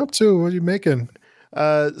 What you been up to? What are you making?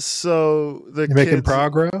 So you're making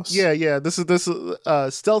progress. Yeah. This is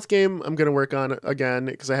stealth game I'm gonna work on again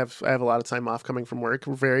because I have a lot of time off coming from work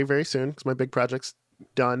very, very soon because my big project's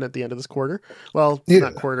done at the end of this quarter. Well,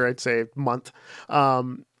 not quarter, I'd say month.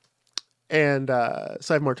 So I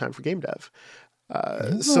have more time for game dev.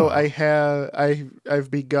 So I've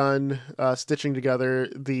begun stitching together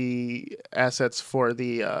the assets for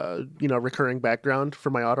the recurring background for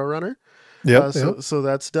my auto runner. So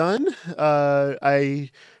that's done. I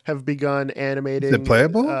have begun animating. Is it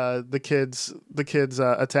playable? The kids'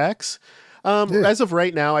 attacks. As of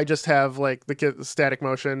right now, I just have like the static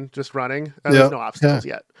motion just running. There's no obstacles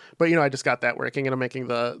yet, but I just got that working, and I'm making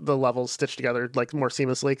the levels stitched together like more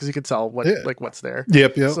seamlessly because you can tell what's there.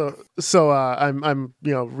 Yep. So I'm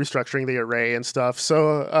restructuring the array and stuff.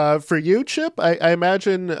 So for you, Chip, I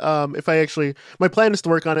imagine my plan is to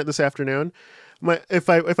work on it this afternoon. If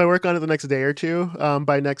I work on it the next day or two,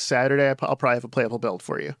 by next Saturday, I'll probably have a playable build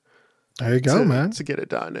for you. There you go, man. To get it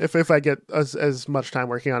done. If I get as much time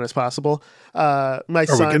working on it as possible. Are we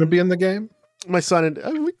going to be in the game? My son and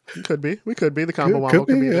we could be. The combo wombo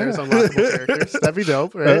could be there as unlockable characters. That'd be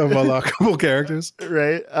dope, right? Unlockable characters,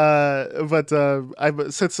 right?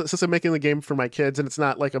 But since I'm making the game for my kids and it's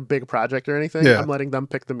not like a big project or anything, I'm letting them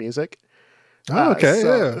pick the music.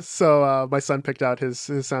 So my son picked out his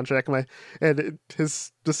soundtrack,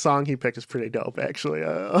 the song he picked is pretty dope, actually.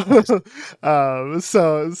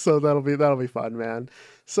 So that'll be fun, man.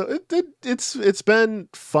 So it's been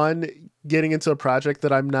fun getting into a project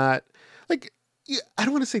that I'm not like. I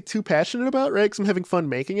don't want to say too passionate about, right? Because I'm having fun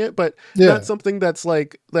making it, but not something that's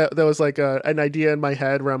like that was like an idea in my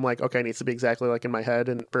head where I'm like, okay, it needs to be exactly like in my head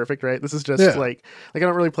and perfect, right? This is just like I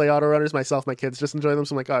don't really play auto runners myself. My kids just enjoy them,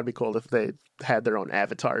 so I'm like, oh, it'd be cool if they had their own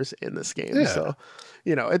avatars in this game. So,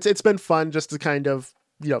 it's been fun just to kind of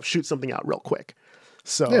shoot something out real quick.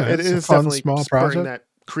 So it is definitely small spurring that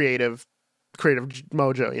creative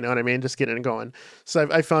mojo, you know what I mean? Just getting it going. So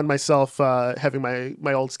I found myself having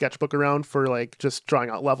my old sketchbook around for like just drawing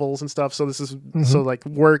out levels and stuff. So this is so like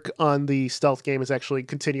work on the stealth game is actually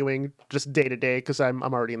continuing just day to day because I'm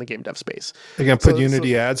already in the game dev space. Are you gonna put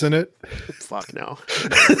Unity ads in it? Fuck no.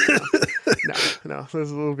 No.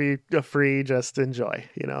 This will be a free, just enjoy,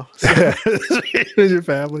 you know. So, your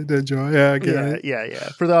family to enjoy. Yeah, I get it. Yeah.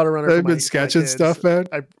 For the Autorunner, I've been sketching stuff, man.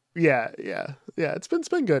 Yeah. It's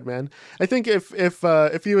been good, man. I think if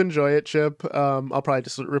you enjoy it, Chip, I'll probably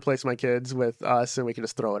just replace my kids with us, and we can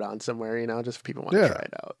just throw it on somewhere, you know, just if people want to try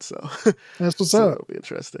it out. So that's what's up. It'll be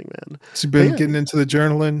interesting, man. So you've been getting into the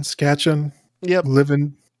journaling, sketching,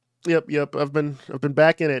 living. Yep. I've been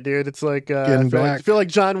back in it, dude. It's like I feel like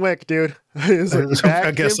John Wick, dude. Like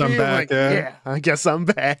I guess I'm back. Yeah, I guess I'm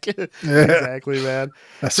back. Exactly, man.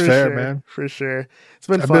 That's fair, man. For sure. It's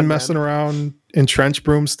been. I've been messing around in Trench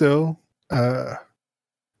Broom still. I've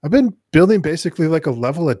been building basically like a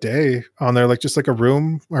level a day on there, like just like a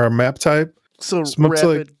room or a map type. So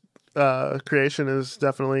rapid creation is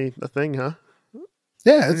definitely a thing, huh?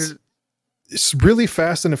 Yeah, it's really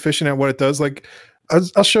fast and efficient at what it does. Like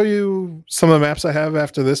I'll show you some of the maps I have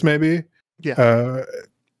after this, maybe. Yeah.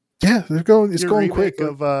 It's going quick.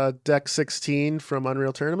 Of Deck 16 from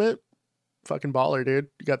Unreal Tournament. Fucking baller, dude.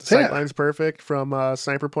 You got the sight lines perfect from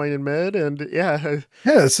Sniper Point in mid, and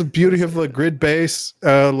it's the beauty of the grid base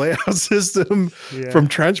layout system from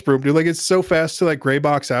Trench Broom, dude. Like it's so fast to like gray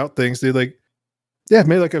box out things, dude. Like I've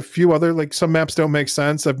made like a few other, like some maps don't make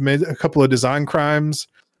sense. I've made a couple of design crimes,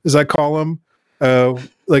 as I call them.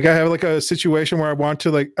 Like I have like a situation where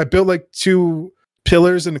I built like 2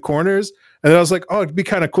 pillars in the corners, and then I was like, oh, it'd be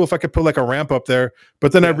kind of cool if I could put like a ramp up there.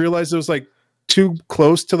 But then I realized it was like too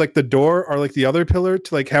close to like the door or like the other pillar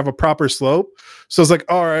to like have a proper slope. So I was like,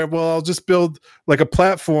 all right, well, I'll just build like a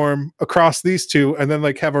platform across these 2 and then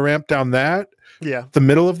like have a ramp down the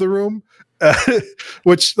middle of the room,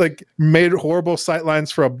 which like made horrible sight lines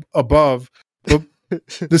for above. But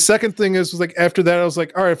the second thing was like after that I was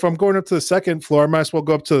like, all right, if I'm going up to the second floor, I might as well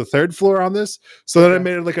go up to the 3rd floor on this. So then I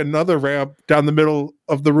made it like another ramp down the middle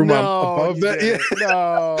of the room above that.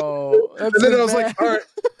 No. And then I was like, all right.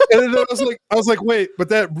 And then I was like, wait, but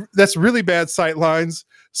that's really bad sight lines.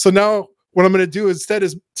 So now what I'm going to do instead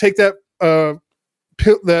is take that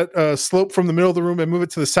slope from the middle of the room and move it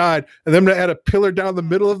to the side, and then I'm going to add a pillar down the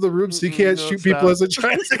middle of the room so you can't shoot people as they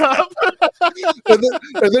try to stop.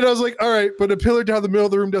 and then I was like, all right, but a pillar down the middle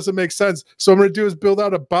of the room doesn't make sense. So what I'm going to do is build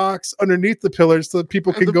out a box underneath the pillars so that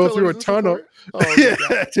people can go through a tunnel.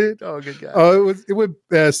 Dude. Oh, good guy. It went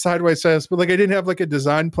sideways fast, but like I didn't have like a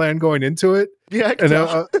design plan going into it. Yeah, it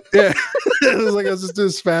was like I was just doing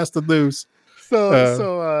this fast and loose.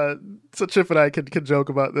 So Chip and I could joke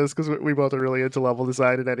about this because we both are really into level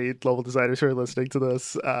design, and any level designers who are listening to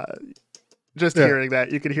this, hearing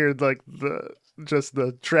that, you can hear like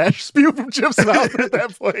the trash spew from Chip's mouth at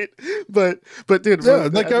that point. But dude,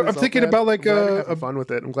 I'm thinking about like fun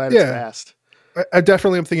with it. I'm glad it's fast. I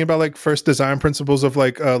definitely am thinking about like first design principles of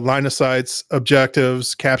like line of sights,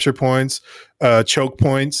 objectives, capture points, choke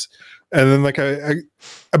points. And then like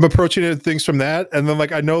I'm approaching it things from that, and then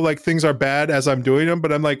like I know like things are bad as I'm doing them,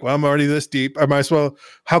 but I'm like, well, I'm already this deep. I might as well.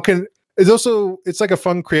 It's like a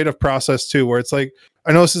fun creative process too, where it's like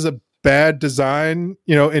I know this is a bad design,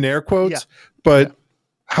 you know, in air quotes, but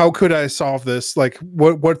how could I solve this? Like,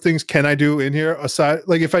 what things can I do in here aside?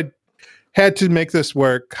 Like, if I had to make this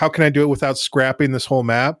work, how can I do it without scrapping this whole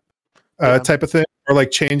map, type of thing, or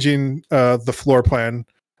like changing the floor plan?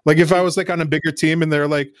 Like if I was like on a bigger team and they're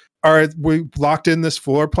like, all right, we locked in this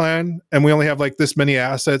floor plan and we only have like this many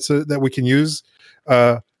assets that we can use.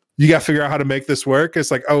 You got to figure out how to make this work. It's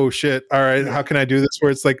like, oh shit. All right. How can I do this where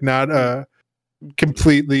it's like not a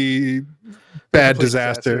completely bad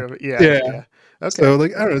disaster? Yeah. Okay. So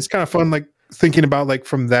like, I don't know. It's kind of fun. Like thinking about like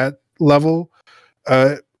from that level,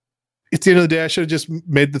 at the end of the day, I should have just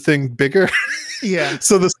made the thing bigger.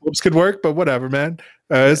 So the slopes could work, but whatever, man.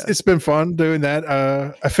 It's been fun doing that.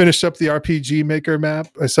 I finished up the RPG Maker map.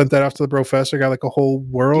 I sent that off to the professor. Got like a whole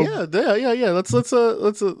world. Yeah. Let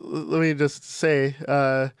me just say,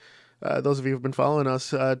 those of you who've been following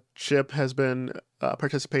us, Chip has been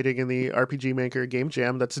participating in the RPG Maker game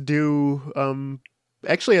jam that's due.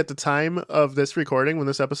 Actually, at the time of this recording, when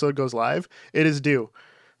this episode goes live, it is due.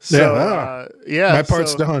 So my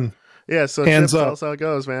part's done. Yeah, so hands Chip, up. tell us how it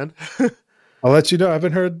goes, man. I'll let you know. I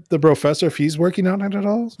haven't heard the professor if he's working on it at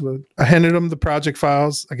all. But I handed him the project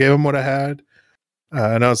files. I gave him what I had.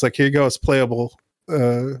 And I was like, here you go. It's playable.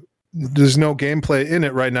 there's no gameplay in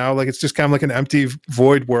it right now. Like it's just kind of like an empty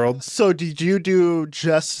void world. So did you do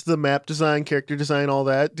just the map design, character design, all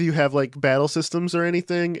that? Do you have like battle systems or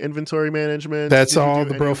anything, inventory management? That's all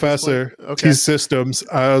the professor. Okay. He's systems.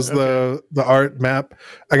 I was the art map.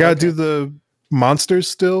 I gotta do the monsters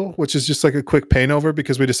still, which is just like a quick paint over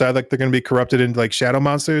because we decided like they're gonna be corrupted into like shadow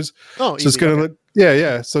monsters. Oh, so it's gonna look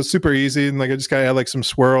so it's super easy, and like I just gotta add like some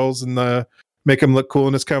swirls and make them look cool,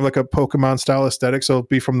 and it's kind of like a Pokemon style aesthetic, so it'll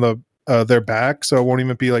be from their back, so it won't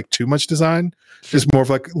even be like too much design. Just more of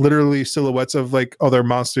like literally silhouettes of like other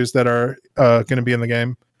monsters that are gonna be in the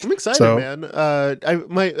game. I'm excited, man.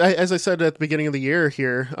 As I said at the beginning of the year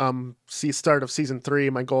here, start of season 3,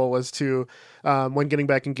 my goal was to, when getting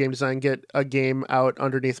back in game design, get a game out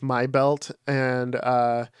underneath my belt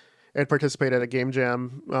and participate at a game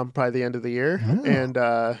jam probably the end of the year. And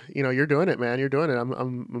you're doing it, man. You're doing it.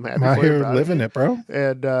 I'm happy for you. Living it, bro.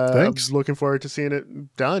 And I'm looking forward to seeing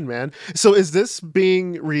it done, man. So is this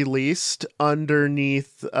being released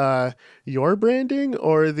underneath your branding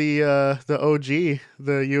or the OG,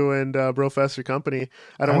 the you and Brofessor company?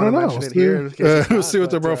 I don't want to mention it here. We'll see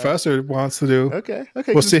what the Professor wants to do. Okay.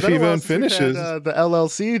 We'll see if he even finishes. The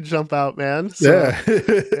LLC jump out, man. So,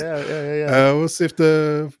 yeah. We'll see if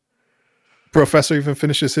the Professor even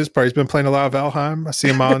finishes his part. He's been playing a lot of Valheim. I see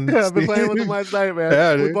him on. I've been playing with him last night, man.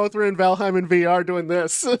 Yeah, we both were in Valheim in VR doing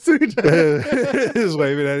this. Just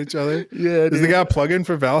waving at each other. Yeah, Is the guy plug-in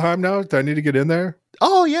for Valheim now? Do I need to get in there?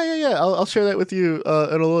 Oh, yeah. I'll share that with you in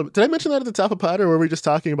a little bit. Did I mention that at the top of pod, or were we just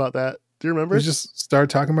talking about that? Do you remember? We just started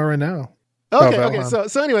talking about it right now. Okay.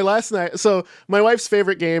 So anyway, last night, so my wife's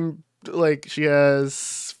favorite game, like she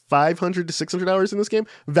has 500 to 600 hours in this game,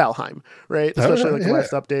 Valheim, right? Especially the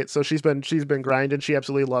last update. So she's been grinding. She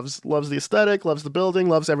absolutely loves the aesthetic, loves the building,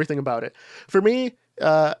 loves everything about it. For me,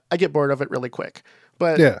 I get bored of it really quick.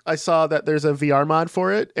 But I saw that there's a VR mod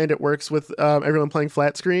for it, and it works with everyone playing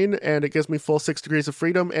flat screen, and it gives me full 6 degrees of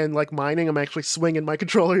freedom. And like mining, I'm actually swinging my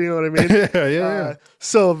controller. You know what I mean? Yeah.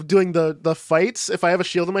 So doing the fights, if I have a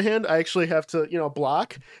shield in my hand, I actually have to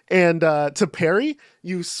block, and to parry,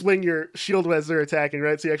 you swing your shield as they're attacking,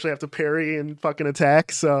 right? So you actually have to parry and fucking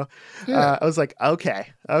attack. So I was like, okay,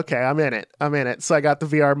 I'm in it. So I got the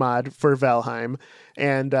VR mod for Valheim,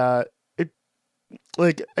 and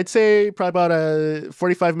like I'd say probably about a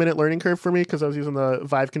 45-minute learning curve for me because I was using the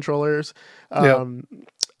Vive controllers.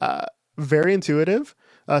 Very intuitive.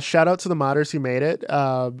 Shout out to the modders who made it.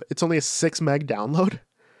 It's only a 6 meg download.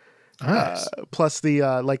 Nice. Plus the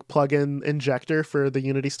like plugin injector for the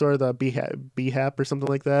Unity store, the BHAP or something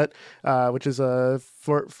like that, which is a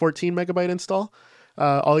 14 megabyte install.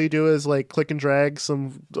 All you do is like click and drag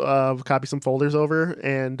copy some folders over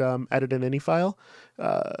and edit an ini file.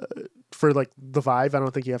 For like the Vive, I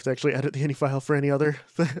don't think you have to actually edit the ini file for any other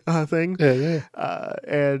thing.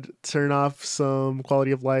 And turn off some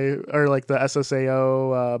quality of life or like the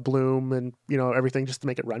SSAO, Bloom, and everything just to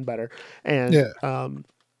make it run better. And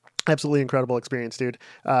absolutely incredible experience, dude.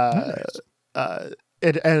 Nice.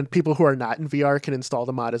 And people who are not in VR can install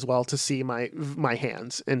the mod as well to see my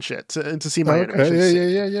hands and shit, and to see my animations.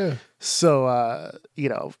 Yeah. So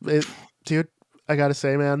dude, I gotta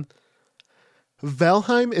say, man,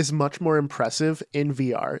 Valheim is much more impressive in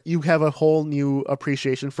VR. You have a whole new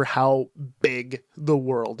appreciation for how big the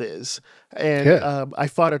world is. And I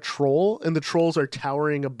fought a troll, and the trolls are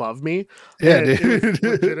towering above me. Yeah, dude. It was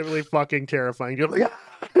legitimately fucking terrifying. You're like,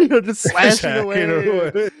 just slashing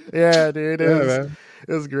away. Yeah, dude. It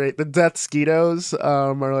was great. The Death Skeetos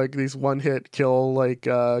are like these one-hit kill like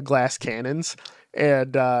glass cannons.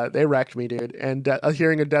 And they wrecked me, dude. And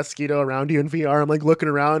hearing a Death Skeeto around you in VR, I'm like looking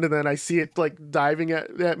around, and then I see it like diving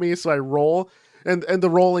at me, so I roll. And the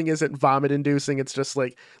rolling isn't vomit inducing. It's just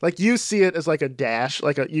like you see it as like a dash,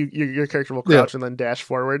 like your character will crouch and then dash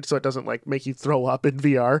forward, so it doesn't like make you throw up in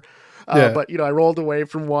VR. But I rolled away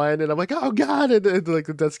from one, and I'm like, oh god, and like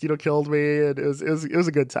the Death Skeeto killed me, and it was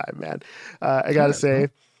a good time, man. I gotta say.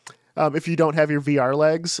 If you don't have your VR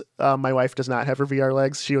legs, my wife does not have her VR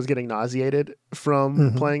legs. She was getting nauseated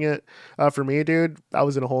from playing it. For me, dude, I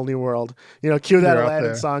was in a whole new world. Cue that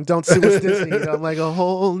Aladdin song. Don't sue us, Disney. I'm like a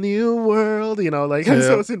whole new world. So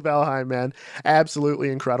it's in Valheim, man. Absolutely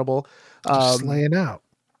incredible. Just laying out.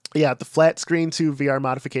 Yeah, the flat screen to VR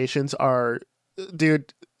modifications are,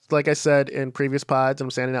 dude. Like I said in previous pods,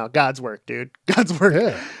 I'm saying it now, God's work, dude. God's work.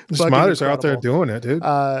 Yeah. These modders are out there doing it, dude.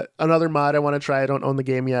 Another mod I want to try, I don't own the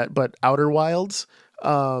game yet, but Outer Wilds.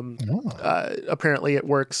 Apparently it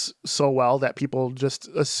works so well that people just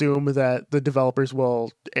assume that the developers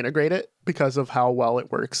will integrate it because of how well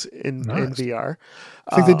it works in VR.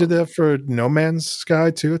 I think they did that for No Man's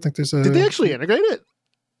Sky too. I think there's a... Did they actually integrate it?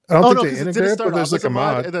 I don't think they integrate, but there's like a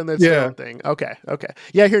mod. And then there's their own thing. Okay.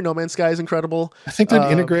 Yeah, I hear No Man's Sky is incredible. I think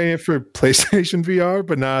they're integrating it for PlayStation VR,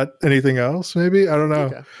 but not anything else, maybe? I don't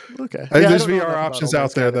know. Okay. There's VR options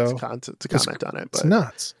out there, though. To comment on it. But it's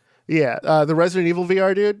nuts. Yeah, the Resident Evil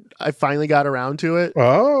VR, dude, I finally got around to it.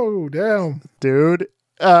 Oh, damn. Dude,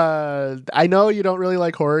 I know you don't really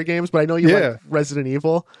like horror games, but I know you like Resident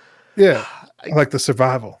Evil. Yeah, I like the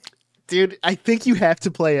survival. Dude, I think you have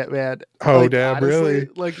to play it, man. Oh, damn, honestly,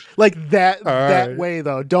 really? Like that way,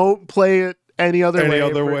 though. Don't play it any other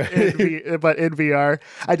way. But in VR.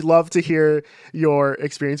 I'd love to hear your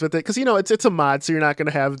experience with it, because, it's a mod, so you're not going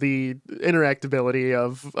to have the interactability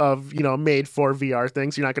of made for VR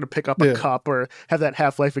things. You're not going to pick up a cup or have that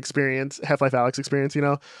Half-Life Alyx experience,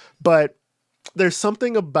 But there's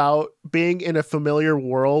something about being in a familiar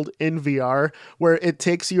world in VR where it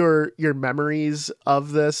takes your memories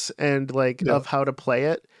of this and of how to play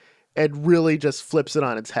it and really just flips it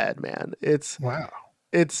on its head, man. It's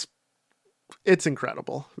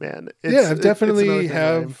incredible, man. I definitely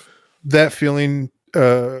have that feeling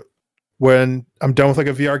when I'm done with like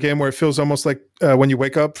a VR game where it feels almost like when you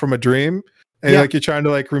wake up from a dream and like you're trying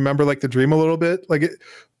to like remember like the dream a little bit. Like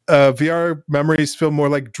VR memories feel more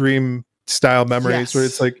like dream style memories where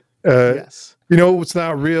it's like it's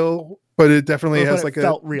not real, but it definitely has like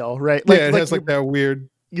felt real, right? It has like that weird,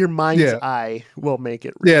 your mind's eye will make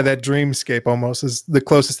it real. Yeah, that dreamscape almost is the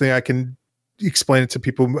closest thing I can explain it to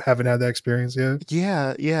people who haven't had that experience yet.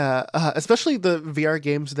 Yeah. Especially the VR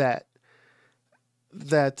games that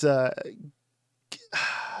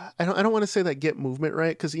I don't want to say that get movement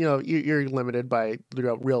right, because you're limited by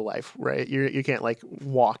real life, right? You can't like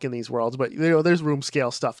walk in these worlds, but there's room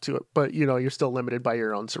scale stuff to it, but you're still limited by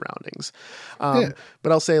your own surroundings. But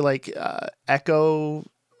I'll say like Echo,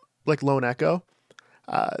 like Lone Echo,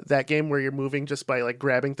 that game where you're moving just by like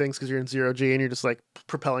grabbing things because you're in 0G and you're just like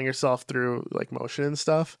propelling yourself through like motion and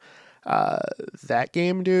stuff. That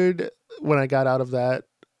game, dude, when I got out of that,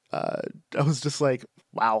 I was just like,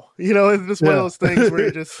 wow, it's just one of those things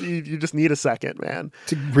where you just need a second, man,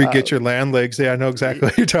 to re-get your land legs. I know exactly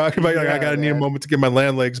what you're talking about. Like, I gotta need a moment to get my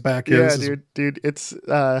land legs back. Dude, it's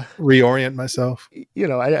reorient myself. I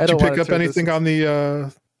don't. Did you pick up anything on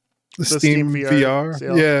the Steam VR?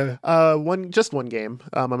 Sale. Yeah, just one game.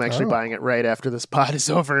 I'm actually buying it right after this pod is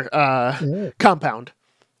over. Compound.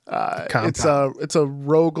 It's a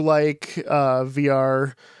roguelike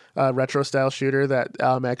VR retro style shooter that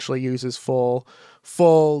actually uses full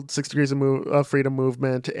 6 degrees of freedom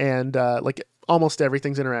movement, and like almost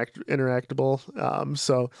everything's interactable.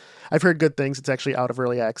 So I've heard good things. It's actually out of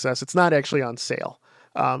early access. It's not actually on sale.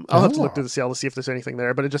 I'll have to look through the sale to see if there's anything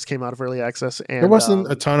there, but it just came out of early access. And there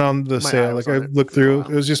wasn't a ton on the sale. Like I looked through, it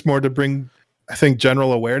was just more to bring, I think,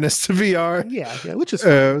 general awareness to VR. Yeah, which is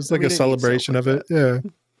it was like a celebration of it.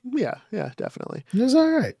 Yeah, definitely. It was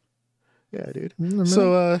all right. Yeah, dude.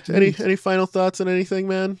 So, any final thoughts on anything,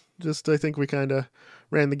 man? Just, I think we kind of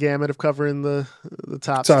ran the gamut of covering the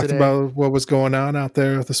tops Talked today. about what was going on out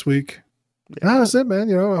there this week. Yeah. That's it, man.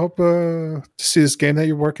 I hope to see this game that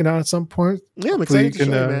you're working on at some point. Yeah, I'm excited to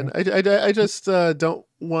show it, man. I just don't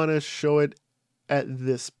want to show it at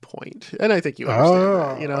this point, and I think you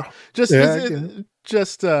understand that.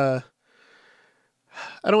 Just I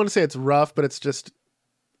don't want to say it's rough, but it's just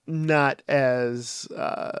not as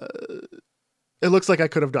it looks like I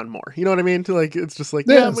could have done more. You know what I mean? Like, it's just like,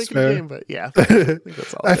 I'm making a game, but I think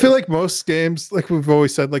that's all. I feel like most games, like we've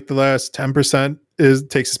always said, like the last 10%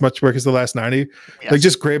 takes as much work as the last 90. Yes. Like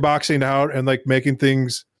just gray boxing out and like making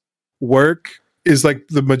things work is like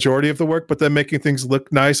the majority of the work, but then making things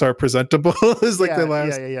look nice or presentable is like the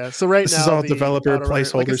last. Yeah. So right this now, is all developer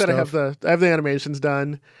placeholder like I said, stuff. I have the animations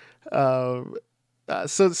done. So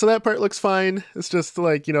that part looks fine. It's just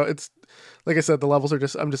like, it's like I said, the levels are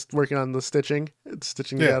I'm just working on the stitching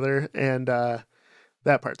together, and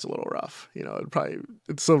that part's a little rough.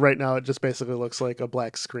 So right now it just basically looks like a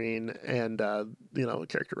black screen and a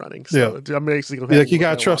character running. So I'm basically like, you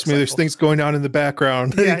gotta trust me. There's things going on in the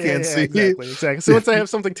background that you can't see. Exactly. So once I have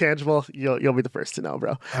something tangible, you'll be the first to know,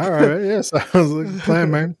 bro. All right. Yes, sounds like a plan,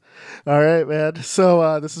 man. All right, man.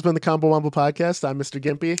 So this has been the Combo Wombo Podcast. I'm Mr.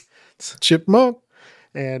 Gimpy. It's Chipmunk.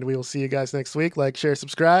 And we will see you guys next week. Like, share,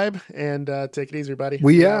 subscribe, and take it easy, everybody.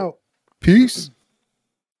 We out. Peace.